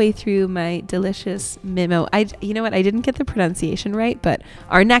halfway through my delicious mimo. You know what? I didn't get the pronunciation right, but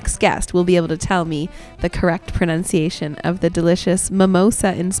our next guest will be able to tell me the correct pronunciation of the delicious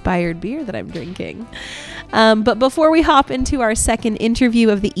mimosa-inspired beer that I'm drinking. But before we hop into our second interview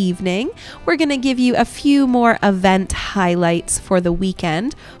of the evening, we're going to give you a few more event highlights for the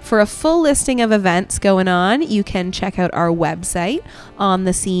weekend. For a full listing of events going on, you can check out our website,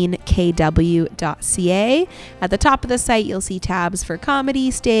 onthescenekw.ca. At the top of the site, you'll see tabs for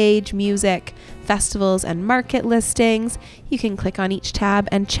comedy, stage, music, festivals, and market listings. You can click on each tab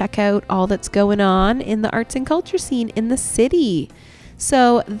and check out all that's going on in the arts and culture scene in the city.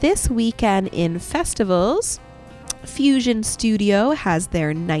 So this weekend in festivals, Fusion Studio has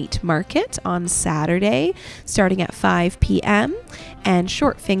their night market on Saturday starting at 5 p.m. and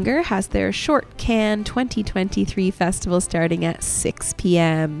Shortfinger has their Short Can 2023 festival starting at 6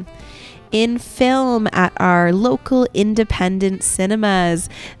 p.m. In film at our local independent cinemas,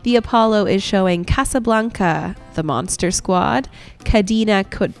 the Apollo is showing Casablanca, The Monster Squad, Cadena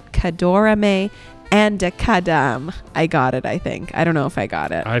Cadorame, and Kadam. I got it, I think. I don't know if I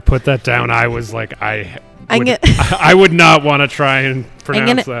got it. I put that down. I was like, I would not want to try and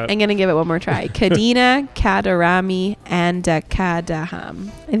pronounce that. I'm going to give it one more try. Cadena, Kadarami, and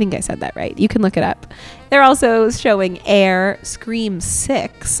Kadaham. I think I said that right. You can look it up. They're also showing Air, Scream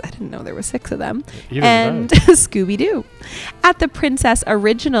 6. I didn't know there were 6 of them. And Scooby-Doo. At the Princess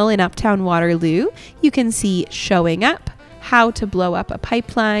Original in Uptown Waterloo, you can see Showing Up, How to Blow Up a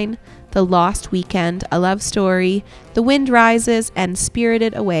Pipeline, The Lost Weekend, A Love Story, The Wind Rises, and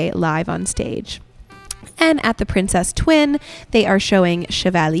Spirited Away live on stage. And at the Princess Twin, they are showing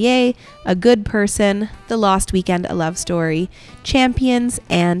Chevalier, A Good Person, The Lost Weekend, A Love Story, Champions,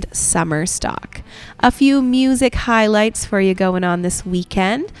 and Summer Stock. A few music highlights for you going on this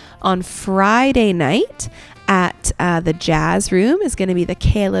weekend. On Friday night, at the Jazz Room is going to be the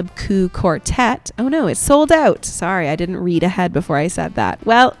Caleb Koo Quartet. Oh no, it's sold out. Sorry, I didn't read ahead before I said that.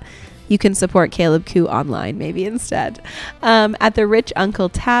 Well, you can support Caleb Koo online maybe instead. At the Rich Uncle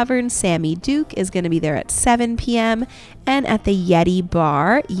Tavern, Sammy Duke is going to be there at 7 p.m. And at the Yeti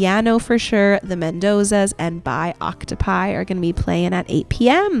Bar, Yano for sure, the Mendozas, and By Octopi are going to be playing at 8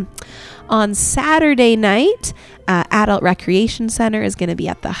 p.m. On Saturday night, Adult Recreation Center is going to be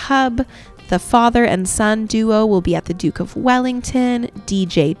at the Hub. The father and son duo will be at the Duke of Wellington.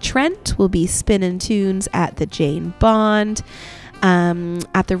 DJ Trent will be spinning tunes at the Jane Bond.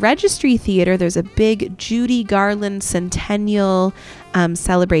 At the Registry Theater, there's a big Judy Garland Centennial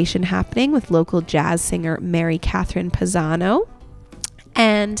celebration happening with local jazz singer Mary Catherine Pisano.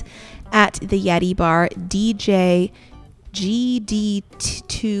 And at the Yeti Bar, DJ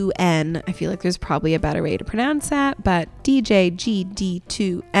GD2N, I feel like there's probably a better way to pronounce that, but DJ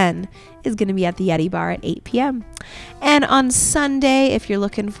GD2N is going to be at the Yeti Bar at 8 p.m. And on Sunday, if you're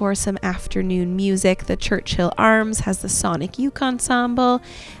looking for some afternoon music, the Churchill Arms has the Sonic Uke Ensemble,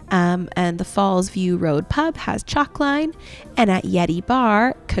 and the Falls View Road Pub has Chalkline, and at Yeti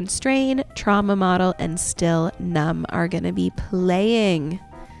Bar, Constrain, Trauma Model, and Still Numb are going to be playing.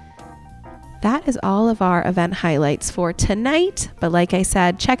 That is all of our event highlights for tonight. But like I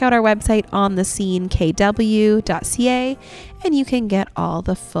said, check out our website onthescenekw.ca and you can get all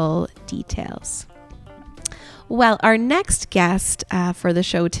the full details. Well, our next guest for the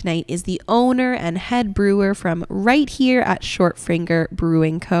show tonight is the owner and head brewer from right here at Shortfinger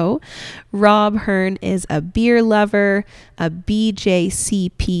Brewing Co. Rob Hern is a beer lover, a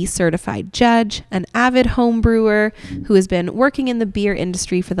BJCP certified judge, an avid home brewer who has been working in the beer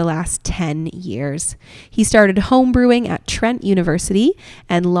industry for the last 10 years. He started home brewing at Trent University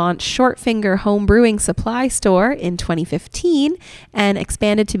and launched Shortfinger Home Brewing Supply Store in 2015 and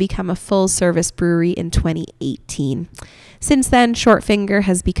expanded to become a full-service brewery in 2018. Since then, Shortfinger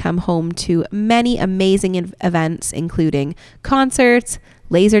has become home to many amazing events, including concerts,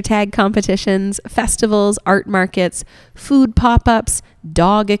 laser tag competitions, festivals, art markets, food pop-ups,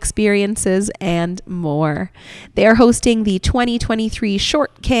 dog experiences, and more. They are hosting the 2023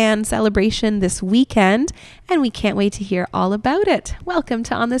 Short Can celebration this weekend, and we can't wait to hear all about it. Welcome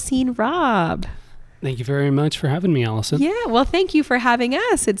to On the Scene, Rob. Thank you very much for having me, Allison. Yeah, well, thank you for having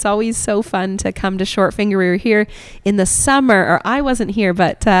us. It's always so fun to come to Shortfinger. We were here in the summer, or I wasn't here,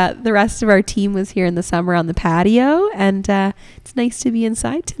 but the rest of our team was here in the summer on the patio, and it's nice to be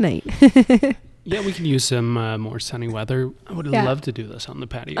inside tonight. Yeah, we could use some more sunny weather. I would love to do this on the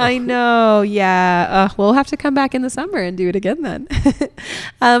patio. I know. Yeah. We'll have to come back in the summer and do it again then.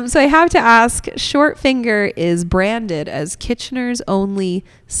 So I have to ask, Shortfinger is branded as Kitchener's only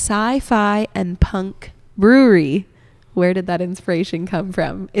sci-fi and punk brewery. Where did that inspiration come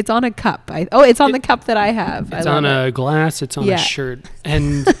from? It's on a cup. It's on the cup that I have. It's on a glass. It's on a shirt.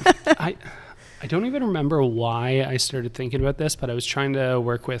 And I don't even remember why I started thinking about this, but I was trying to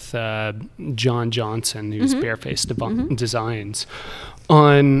work with John Johnson, who's Barefaced Designs.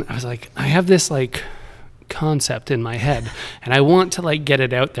 I was like, I have this like concept in my head, and I want to like get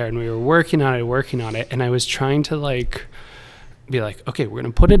it out there. And we were working on it, and I was trying to like be like, okay, we're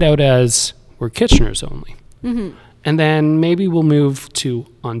gonna put it out as we're Kitchener's only. Mm-hmm. And then maybe we'll move to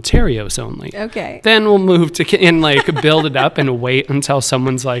Ontario's only. Okay. Then we'll move to and like build it up and wait until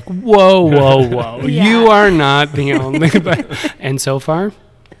someone's like, whoa. Yeah. You are not the only. And so far,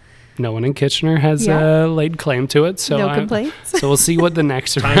 no one in Kitchener has laid claim to it. So no complaints. So we'll see what the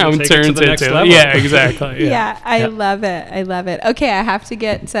next Time round to take it to turns the next into. level. Yeah, exactly. Yeah, I love it. Okay, I have to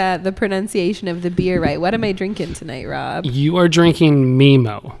get the pronunciation of the beer right. What am I drinking tonight, Rob? You are drinking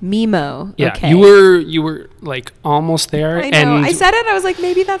Mimo. Mimo. Yeah, okay. you were like almost there. I know. And I said it. I was like,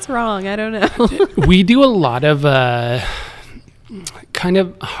 maybe that's wrong. I don't know. we do a lot of kind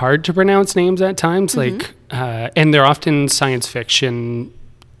of hard to pronounce names at times, like, and they're often science fiction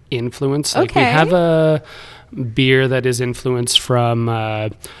influence. Like we have a beer that is influenced from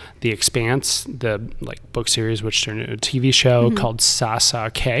The Expanse, the like book series, which turned into a TV show called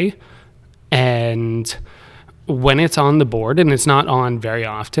Sasake. And when it's on the board, and it's not on very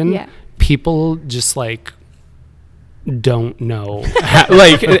often, people just like don't know how,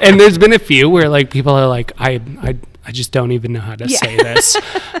 like, and there's been a few where like people are like, I just don't even know how to say this.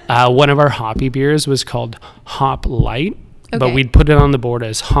 One of our hoppy beers was called Hop Light. But we'd put it on the board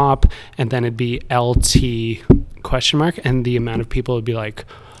as hop, and then it'd be LT ? And the amount of people would be like,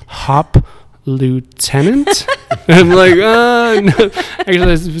 Hop Lieutenant? I'm like, no.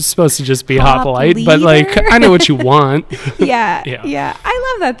 Actually, it's supposed to just be Hop Light, leader? But like, I know what you want. Yeah.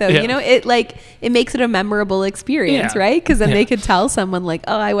 I love that though. Yeah. You know, it makes it a memorable experience, right? Because then they could tell someone like,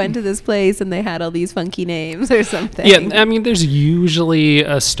 oh, I went to this place and they had all these funky names or something. Yeah, I mean, there's usually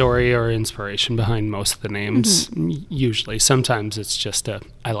a story or inspiration behind most of the names. Usually, sometimes it's just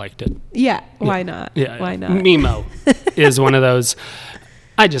I liked it. Yeah. Why not? Yeah. Why not? Mimo is one of those.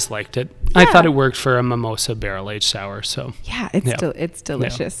 I just liked it. I thought it worked for a mimosa barrel-aged sour. So it's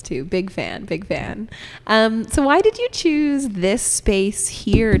delicious too. Big fan. So why did you choose this space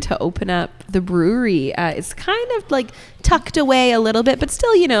here to open up the brewery? It's kind of like tucked away a little bit, but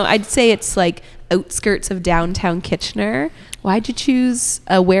still, you know, I'd say it's like outskirts of downtown Kitchener. Why'd you choose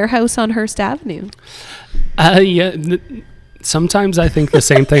a warehouse on Hearst Avenue? Sometimes I think the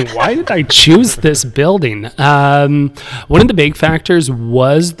same thing. Why did I choose this building? One of the big factors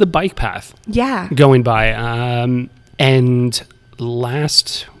was the bike path. Yeah. Going by. And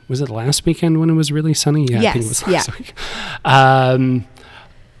last weekend when it was really sunny? Yeah, I think it was last week. I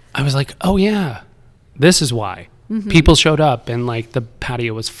was like, oh yeah, this is why. People showed up and like the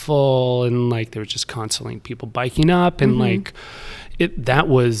patio was full and like there was just constantly people biking up and like that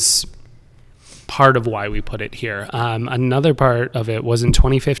was part of why we put it here. Another part of it was in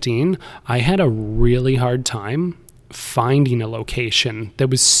 2015, I had a really hard time finding a location that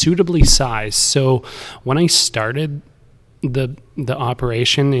was suitably sized. So when I started the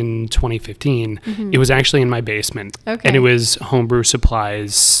operation in 2015, it was actually in my basement. And it was homebrew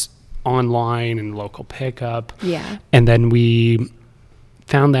supplies online and local pickup. Yeah. And then we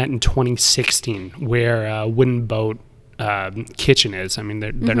found that in 2016 where Wooden Boat kitchen is. I mean,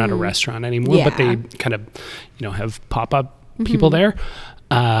 they're not a restaurant anymore, but they kind of, you know, have pop-up people there.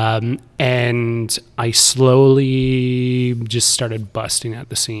 And I slowly just started busting at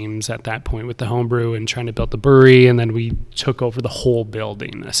the seams at that point with the homebrew and trying to build the brewery. And then we took over the whole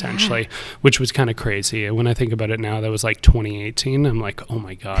building essentially, which was kind of crazy. And when I think about it now, that was like 2018. I'm like, oh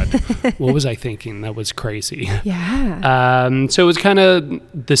my God, what was I thinking? That was crazy. Yeah. So it was kind of,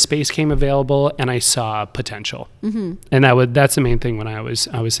 the space came available and I saw potential. And that's the main thing when I was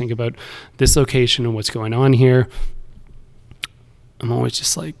thinking about this location and what's going on here. I'm always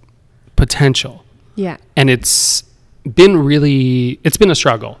just like, potential. Yeah. And it's been a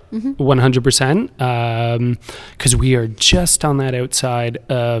struggle, 100%, because we are just on that outside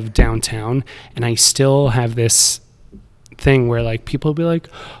of downtown. And I still have this thing where like people will be like,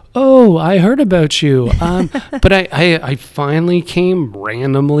 oh, I heard about you. But I finally came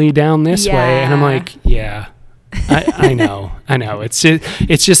randomly down this way. And I'm like, yeah, I know.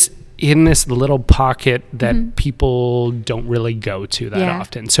 It's just, in this little pocket that people don't really go to that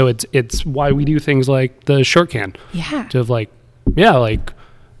often. So it's why we do things like the short can. Yeah. To have like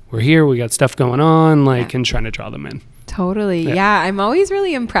we're here, we got stuff going on, and trying to draw them in. Totally. Yeah. I'm always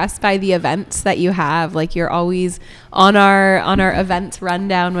really impressed by the events that you have. Like, you're always on our events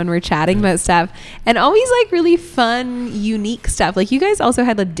rundown when we're chatting about stuff, and always like really fun, unique stuff. Like, you guys also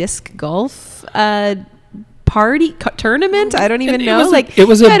had a disc golf tournament. I don't even know. It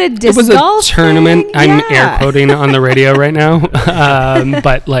was a tournament. Thing? I'm air quoting on the radio right now.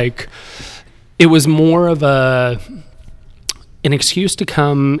 But it was more of an excuse to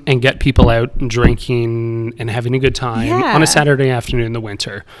come and get people out and drinking and having a good time on a Saturday afternoon in the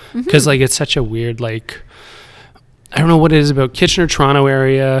winter. Because it's such a weird, I don't know what it is about Kitchener, Toronto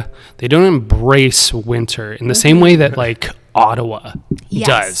area. They don't embrace winter in the same way that Ottawa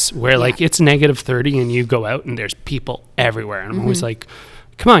does, where it's -30 and you go out and there's people everywhere. And I'm always like,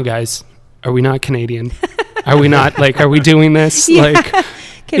 come on, guys. Are we not Canadian? Are we not are we doing this?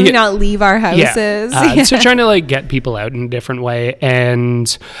 Can we not leave our houses? So trying to get people out in a different way.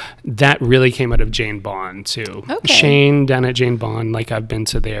 And that really came out of Jane Bond too. Okay. Shane down at Jane Bond, I've been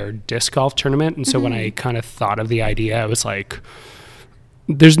to their disc golf tournament. And so when I kind of thought of the idea, I was like,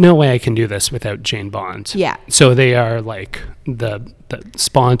 there's no way I can do this without Jane Bond. Yeah. So they are the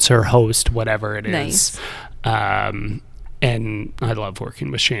sponsor, host, whatever it is. And I love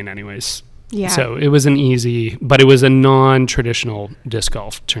working with Shane anyways. Yeah. So it was but it was a non-traditional disc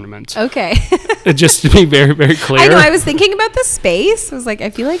golf tournament. Okay. Just to be very, very clear. I know. I was thinking about the space. I was like, I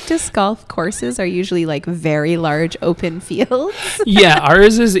feel like disc golf courses are usually very large open fields. Yeah,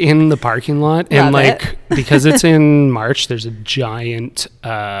 ours is in the parking lot, and Love it. because it's in March, there's a giant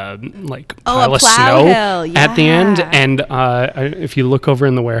pile of snow at the end, and if you look over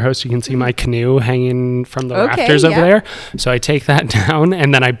in the warehouse, you can see my canoe hanging from the rafters over there. So I take that down,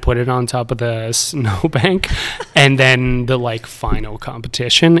 and then I put it on top of the snowbank, and then the final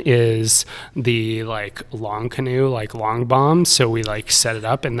competition is the long canoe, long bomb. So we set it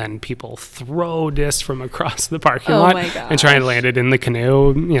up, and then people throw discs from across the parking lot and try and land it in the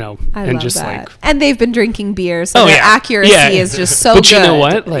canoe, I and love just that. And they've been drinking beer, so their accuracy is just so but good. You know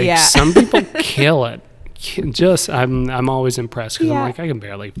what? Some people kill it. I'm always impressed because I'm I can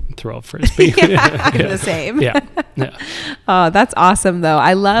barely throw a frisbee. I'm the same. Yeah. Oh, that's awesome though.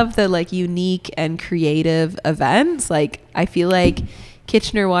 I love the unique and creative events. I feel like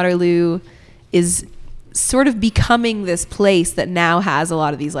Kitchener-Waterloo is sort of becoming this place that now has a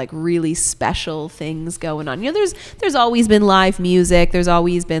lot of these really special things going on. There's always been live music. There's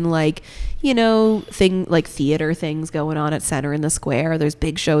always been theater things going on at Center in the Square. There's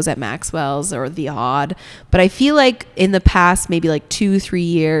big shows at Maxwell's or The Odd. But I feel like in the past maybe 2-3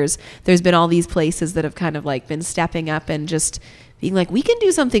 years, there's been all these places that have kind of been stepping up and just being we can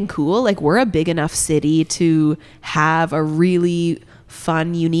do something cool. We're a big enough city to have a really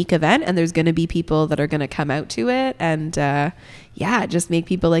fun, unique event, and there's going to be people that are going to come out to it and just make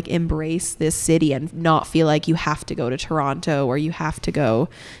people embrace this city and not feel like you have to go to Toronto or you have to go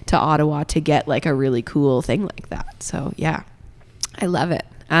to Ottawa to get a really cool thing like that. So I love it.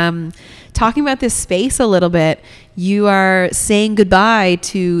 Talking about this space a little bit, you are saying goodbye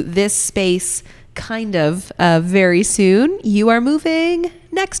to this space kind of very soon. You are moving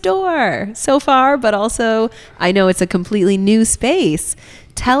next door so far, but also I know it's a completely new space.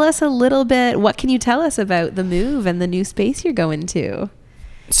 Tell us a little bit, what can you tell us about the move and the new space you're going to?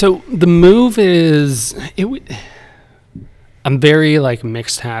 So the move is I'm very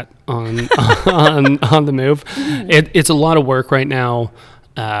mixed hat on the move. It's a lot of work right now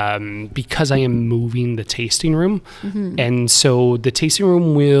because I am moving the tasting room. And so the tasting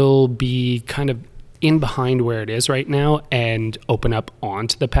room will be kind of in behind where it is right now and open up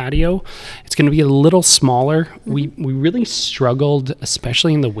onto the patio. It's going to be a little smaller. We really struggled,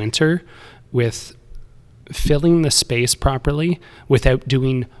 especially in the winter, with filling the space properly without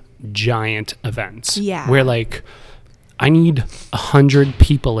doing giant events. Yeah. Where I need 100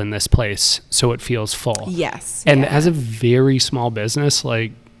 people in this place so it feels full. Yes. And as a very small business,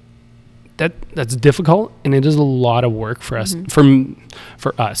 that's difficult, and it is a lot of work for us, for me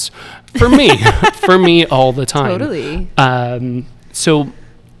all the time. Totally. So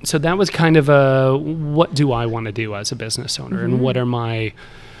that was kind of what do I want to do as a business owner, and what are my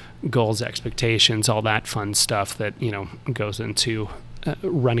goals, expectations, all that fun stuff that goes into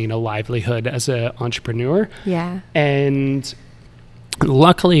running a livelihood as an entrepreneur. Yeah. And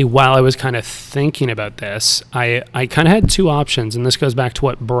luckily, while I was kind of thinking about this, I kind of had two options, and this goes back to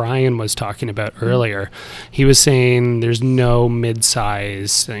what Brian was talking about earlier. He was saying there's no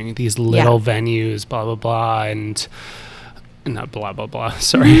mid-size thing, these little venues, blah, blah, blah. And not blah, blah, blah,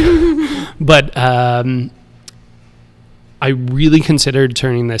 sorry. But I really considered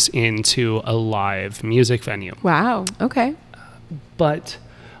turning this into a live music venue. Wow. Okay. But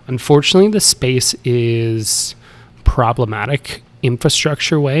unfortunately, the space is problematic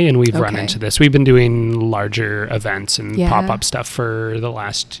infrastructure way, and we've run into this. We've been doing larger events and pop-up stuff for the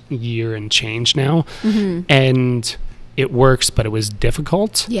last year and change now, and it works, but it was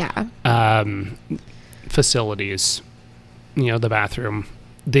difficult. Facilities, the bathroom,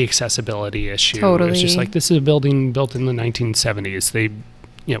 the accessibility issue. Totally. It's just like, this is a building built in the 1970s. They,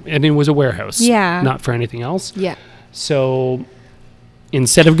 and it was a warehouse, not for anything else. So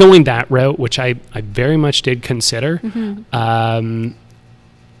instead of going that route, which I very much did consider,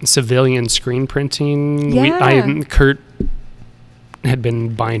 civilian screen printing, Kurt had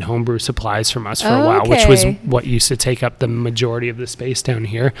been buying homebrew supplies from us for a while, which was what used to take up the majority of the space down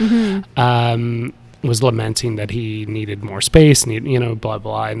here. Was lamenting that he needed more space, blah,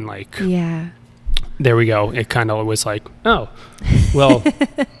 blah, and like, there we go. It kind of was like, oh, well,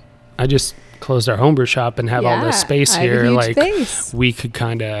 I just closed our homebrew shop and have all this space here. Like, we could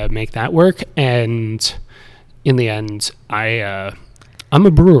kind of make that work. And in the end, I'm a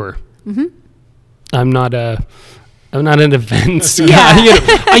brewer. I'm not an events guy.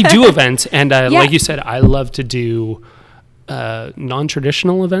 I do events, and like you said, I love to do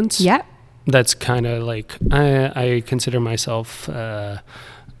non-traditional events. That's kind of like, I consider myself a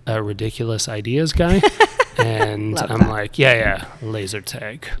ridiculous ideas guy. And I'm like, laser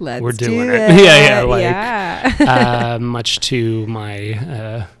tag. We're doing it. Much to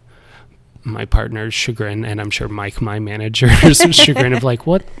my my partner's chagrin, and I'm sure Mike, my manager's chagrin, of like,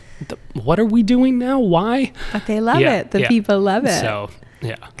 what are we doing now? Why? But they love it. The people love it. So,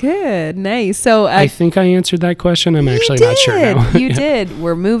 good, nice. So I think I answered that question. I'm actually not sure now. You did.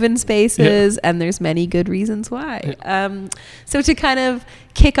 We're moving spaces, and there's many good reasons why. So to kind of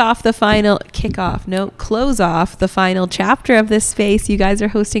close off the final chapter of this space, you guys are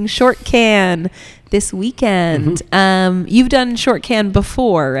hosting Short Can this weekend. You've done Short Can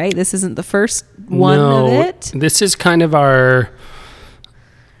before, right? This isn't the first one of it? This is kind of our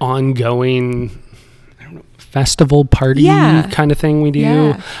ongoing festival party kind of thing we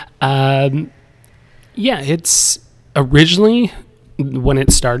do. It's originally, when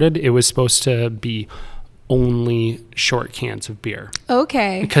it started, it was supposed to be only short cans of beer.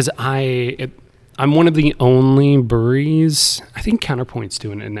 Because I'm one of the only breweries. I think Counterpoint's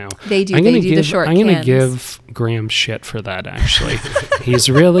doing it now. They do. They do the short cans. I'm going to give Graham shit for that, actually. He's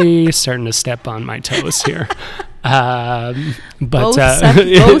really starting to step on my toes here. But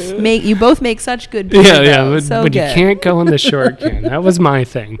you both make such good beer. But you can't go in the short can. That was my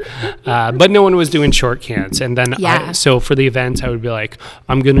thing. But no one was doing short cans, and then so for the event, I would be like,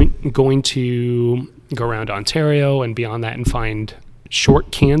 I'm going to go around Ontario and beyond that and find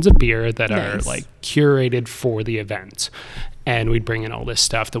short cans of beer that are like curated for the event. And we'd bring in all this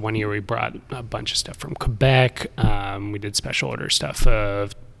stuff. The one year we brought a bunch of stuff from Quebec. We did special order stuff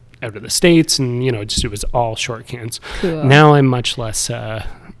out of the States, and it was all short cans. Cool. Now I'm much less I'm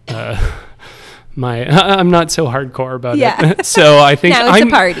not so hardcore about it. So I think now it's a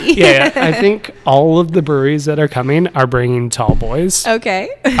party. I think all of the breweries that are coming are bringing tall boys.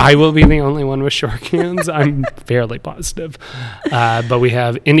 I will be the only one with short cans. I'm fairly positive. But we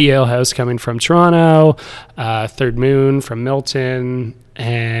have Indie Ale House coming from Toronto, Third Moon from Milton,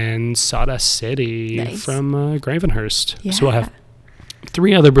 and Sawdust City from Gravenhurst. So we'll have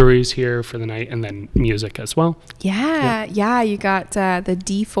 3 other breweries here for the night, and then music as well. You got the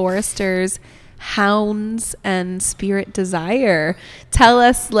Deforesters, Hounds, and Spirit Desire. Tell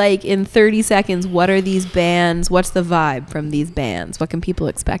us, like, in 30 seconds, what are these bands? What's the vibe from these bands? What can people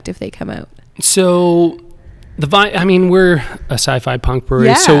expect if they come out? So the vibe, we're a sci-fi punk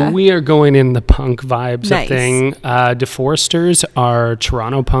brewery, so we are going in the punk vibes of thing. Deforesters are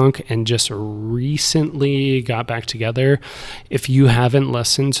Toronto punk and just recently got back together. If you haven't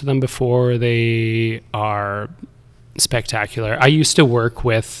listened to them before, they are spectacular. I used to work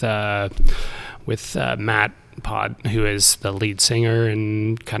with Matt Pod, who is the lead singer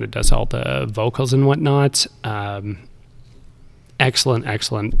and kind of does all the vocals and whatnot. Excellent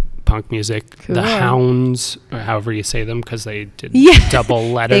punk music. Cool. The Hounds, or however you say them, because they did double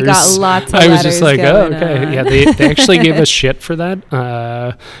letters. They got lots of letters. I was letters just like, oh, okay. on. Yeah, they actually gave us shit for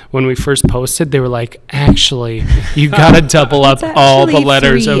that. When we first posted, they were like, actually, you got to double up all the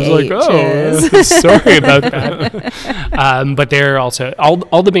letters. I was like, oh, sorry about that. But they're also,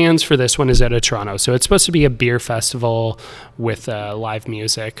 all the bands for this one is out of Toronto. So it's supposed to be a beer festival with live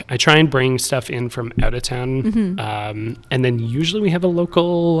music. I try and bring stuff in from out of town. And then usually we have a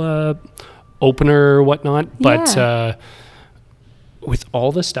local opener or whatnot, but with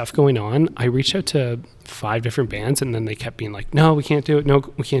all the stuff going on, I reached out to 5 different bands, and then they kept being like, no, we can't do it. No,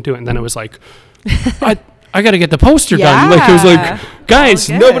 we can't do it. And then it was like, I got to get the poster done. Like, it was like, guys,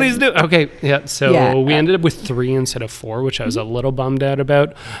 nobody's doing. Okay. Yeah. So we ended up with 3 instead of 4, which I was a little bummed out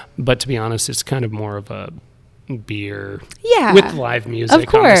about. But to be honest, it's kind of more of a beer with live music. Of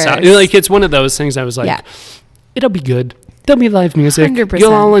course. On the side. Like, it's one of those things I was like, it'll be good. There'll be live music. 100%.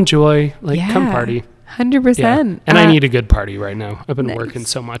 You'll all enjoy. Like, come party. 100%. Yeah. And I need a good party right now. I've been working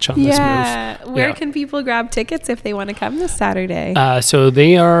so much on this move. Where can people grab tickets if they want to come this Saturday? So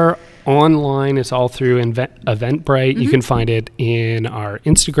they are online. It's all through Eventbrite. You can find it in our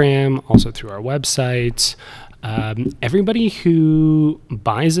Instagram, also through our website. Everybody who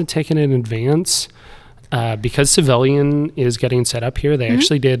buys a ticket in advance, because Civilian is getting set up here, they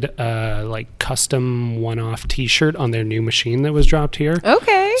actually did like custom one-off t-shirt on their new machine that was dropped here.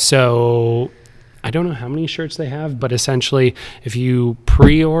 Okay. So I don't know how many shirts they have, but essentially if you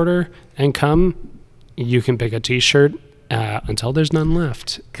pre-order and come, you can pick a t-shirt until there's none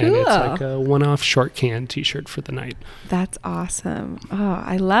left. Cool. And it's like a one-off short can t-shirt for the night. That's awesome. Oh,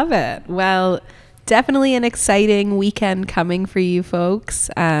 I love it. Well, definitely an exciting weekend coming for you folks.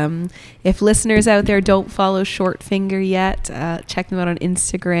 If listeners out there don't follow Shortfinger yet, check them out on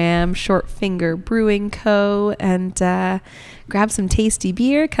Instagram, Shortfinger Brewing Co. And grab some tasty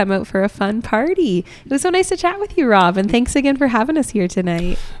beer, come out for a fun party. It was so nice to chat with you, Rob, and thanks again for having us here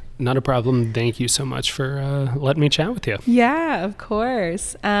tonight. Not a problem. Thank you so much for letting me chat with you. Yeah, of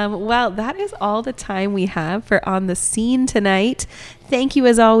course. Well, that is all the time we have for On the Scene tonight. Thank you,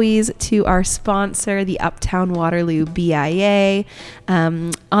 as always, to our sponsor, the Uptown Waterloo BIA.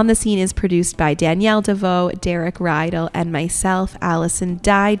 On the Scene is produced by Danielle DeVoe, Derek Rydell, and myself, Allison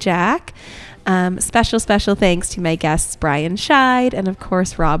Dijak. Special thanks to my guests, Brian Schied, and of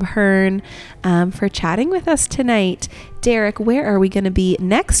course, Rob Hern, for chatting with us tonight. Derek, where are we going to be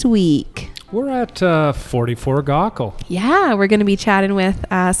next week? We're at 44 Gaukel. Yeah, we're going to be chatting with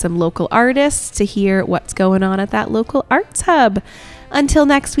some local artists to hear what's going on at that local arts hub. Until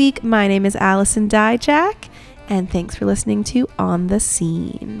next week, my name is Allison Dijak, and thanks for listening to On the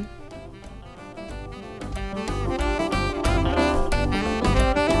Scene.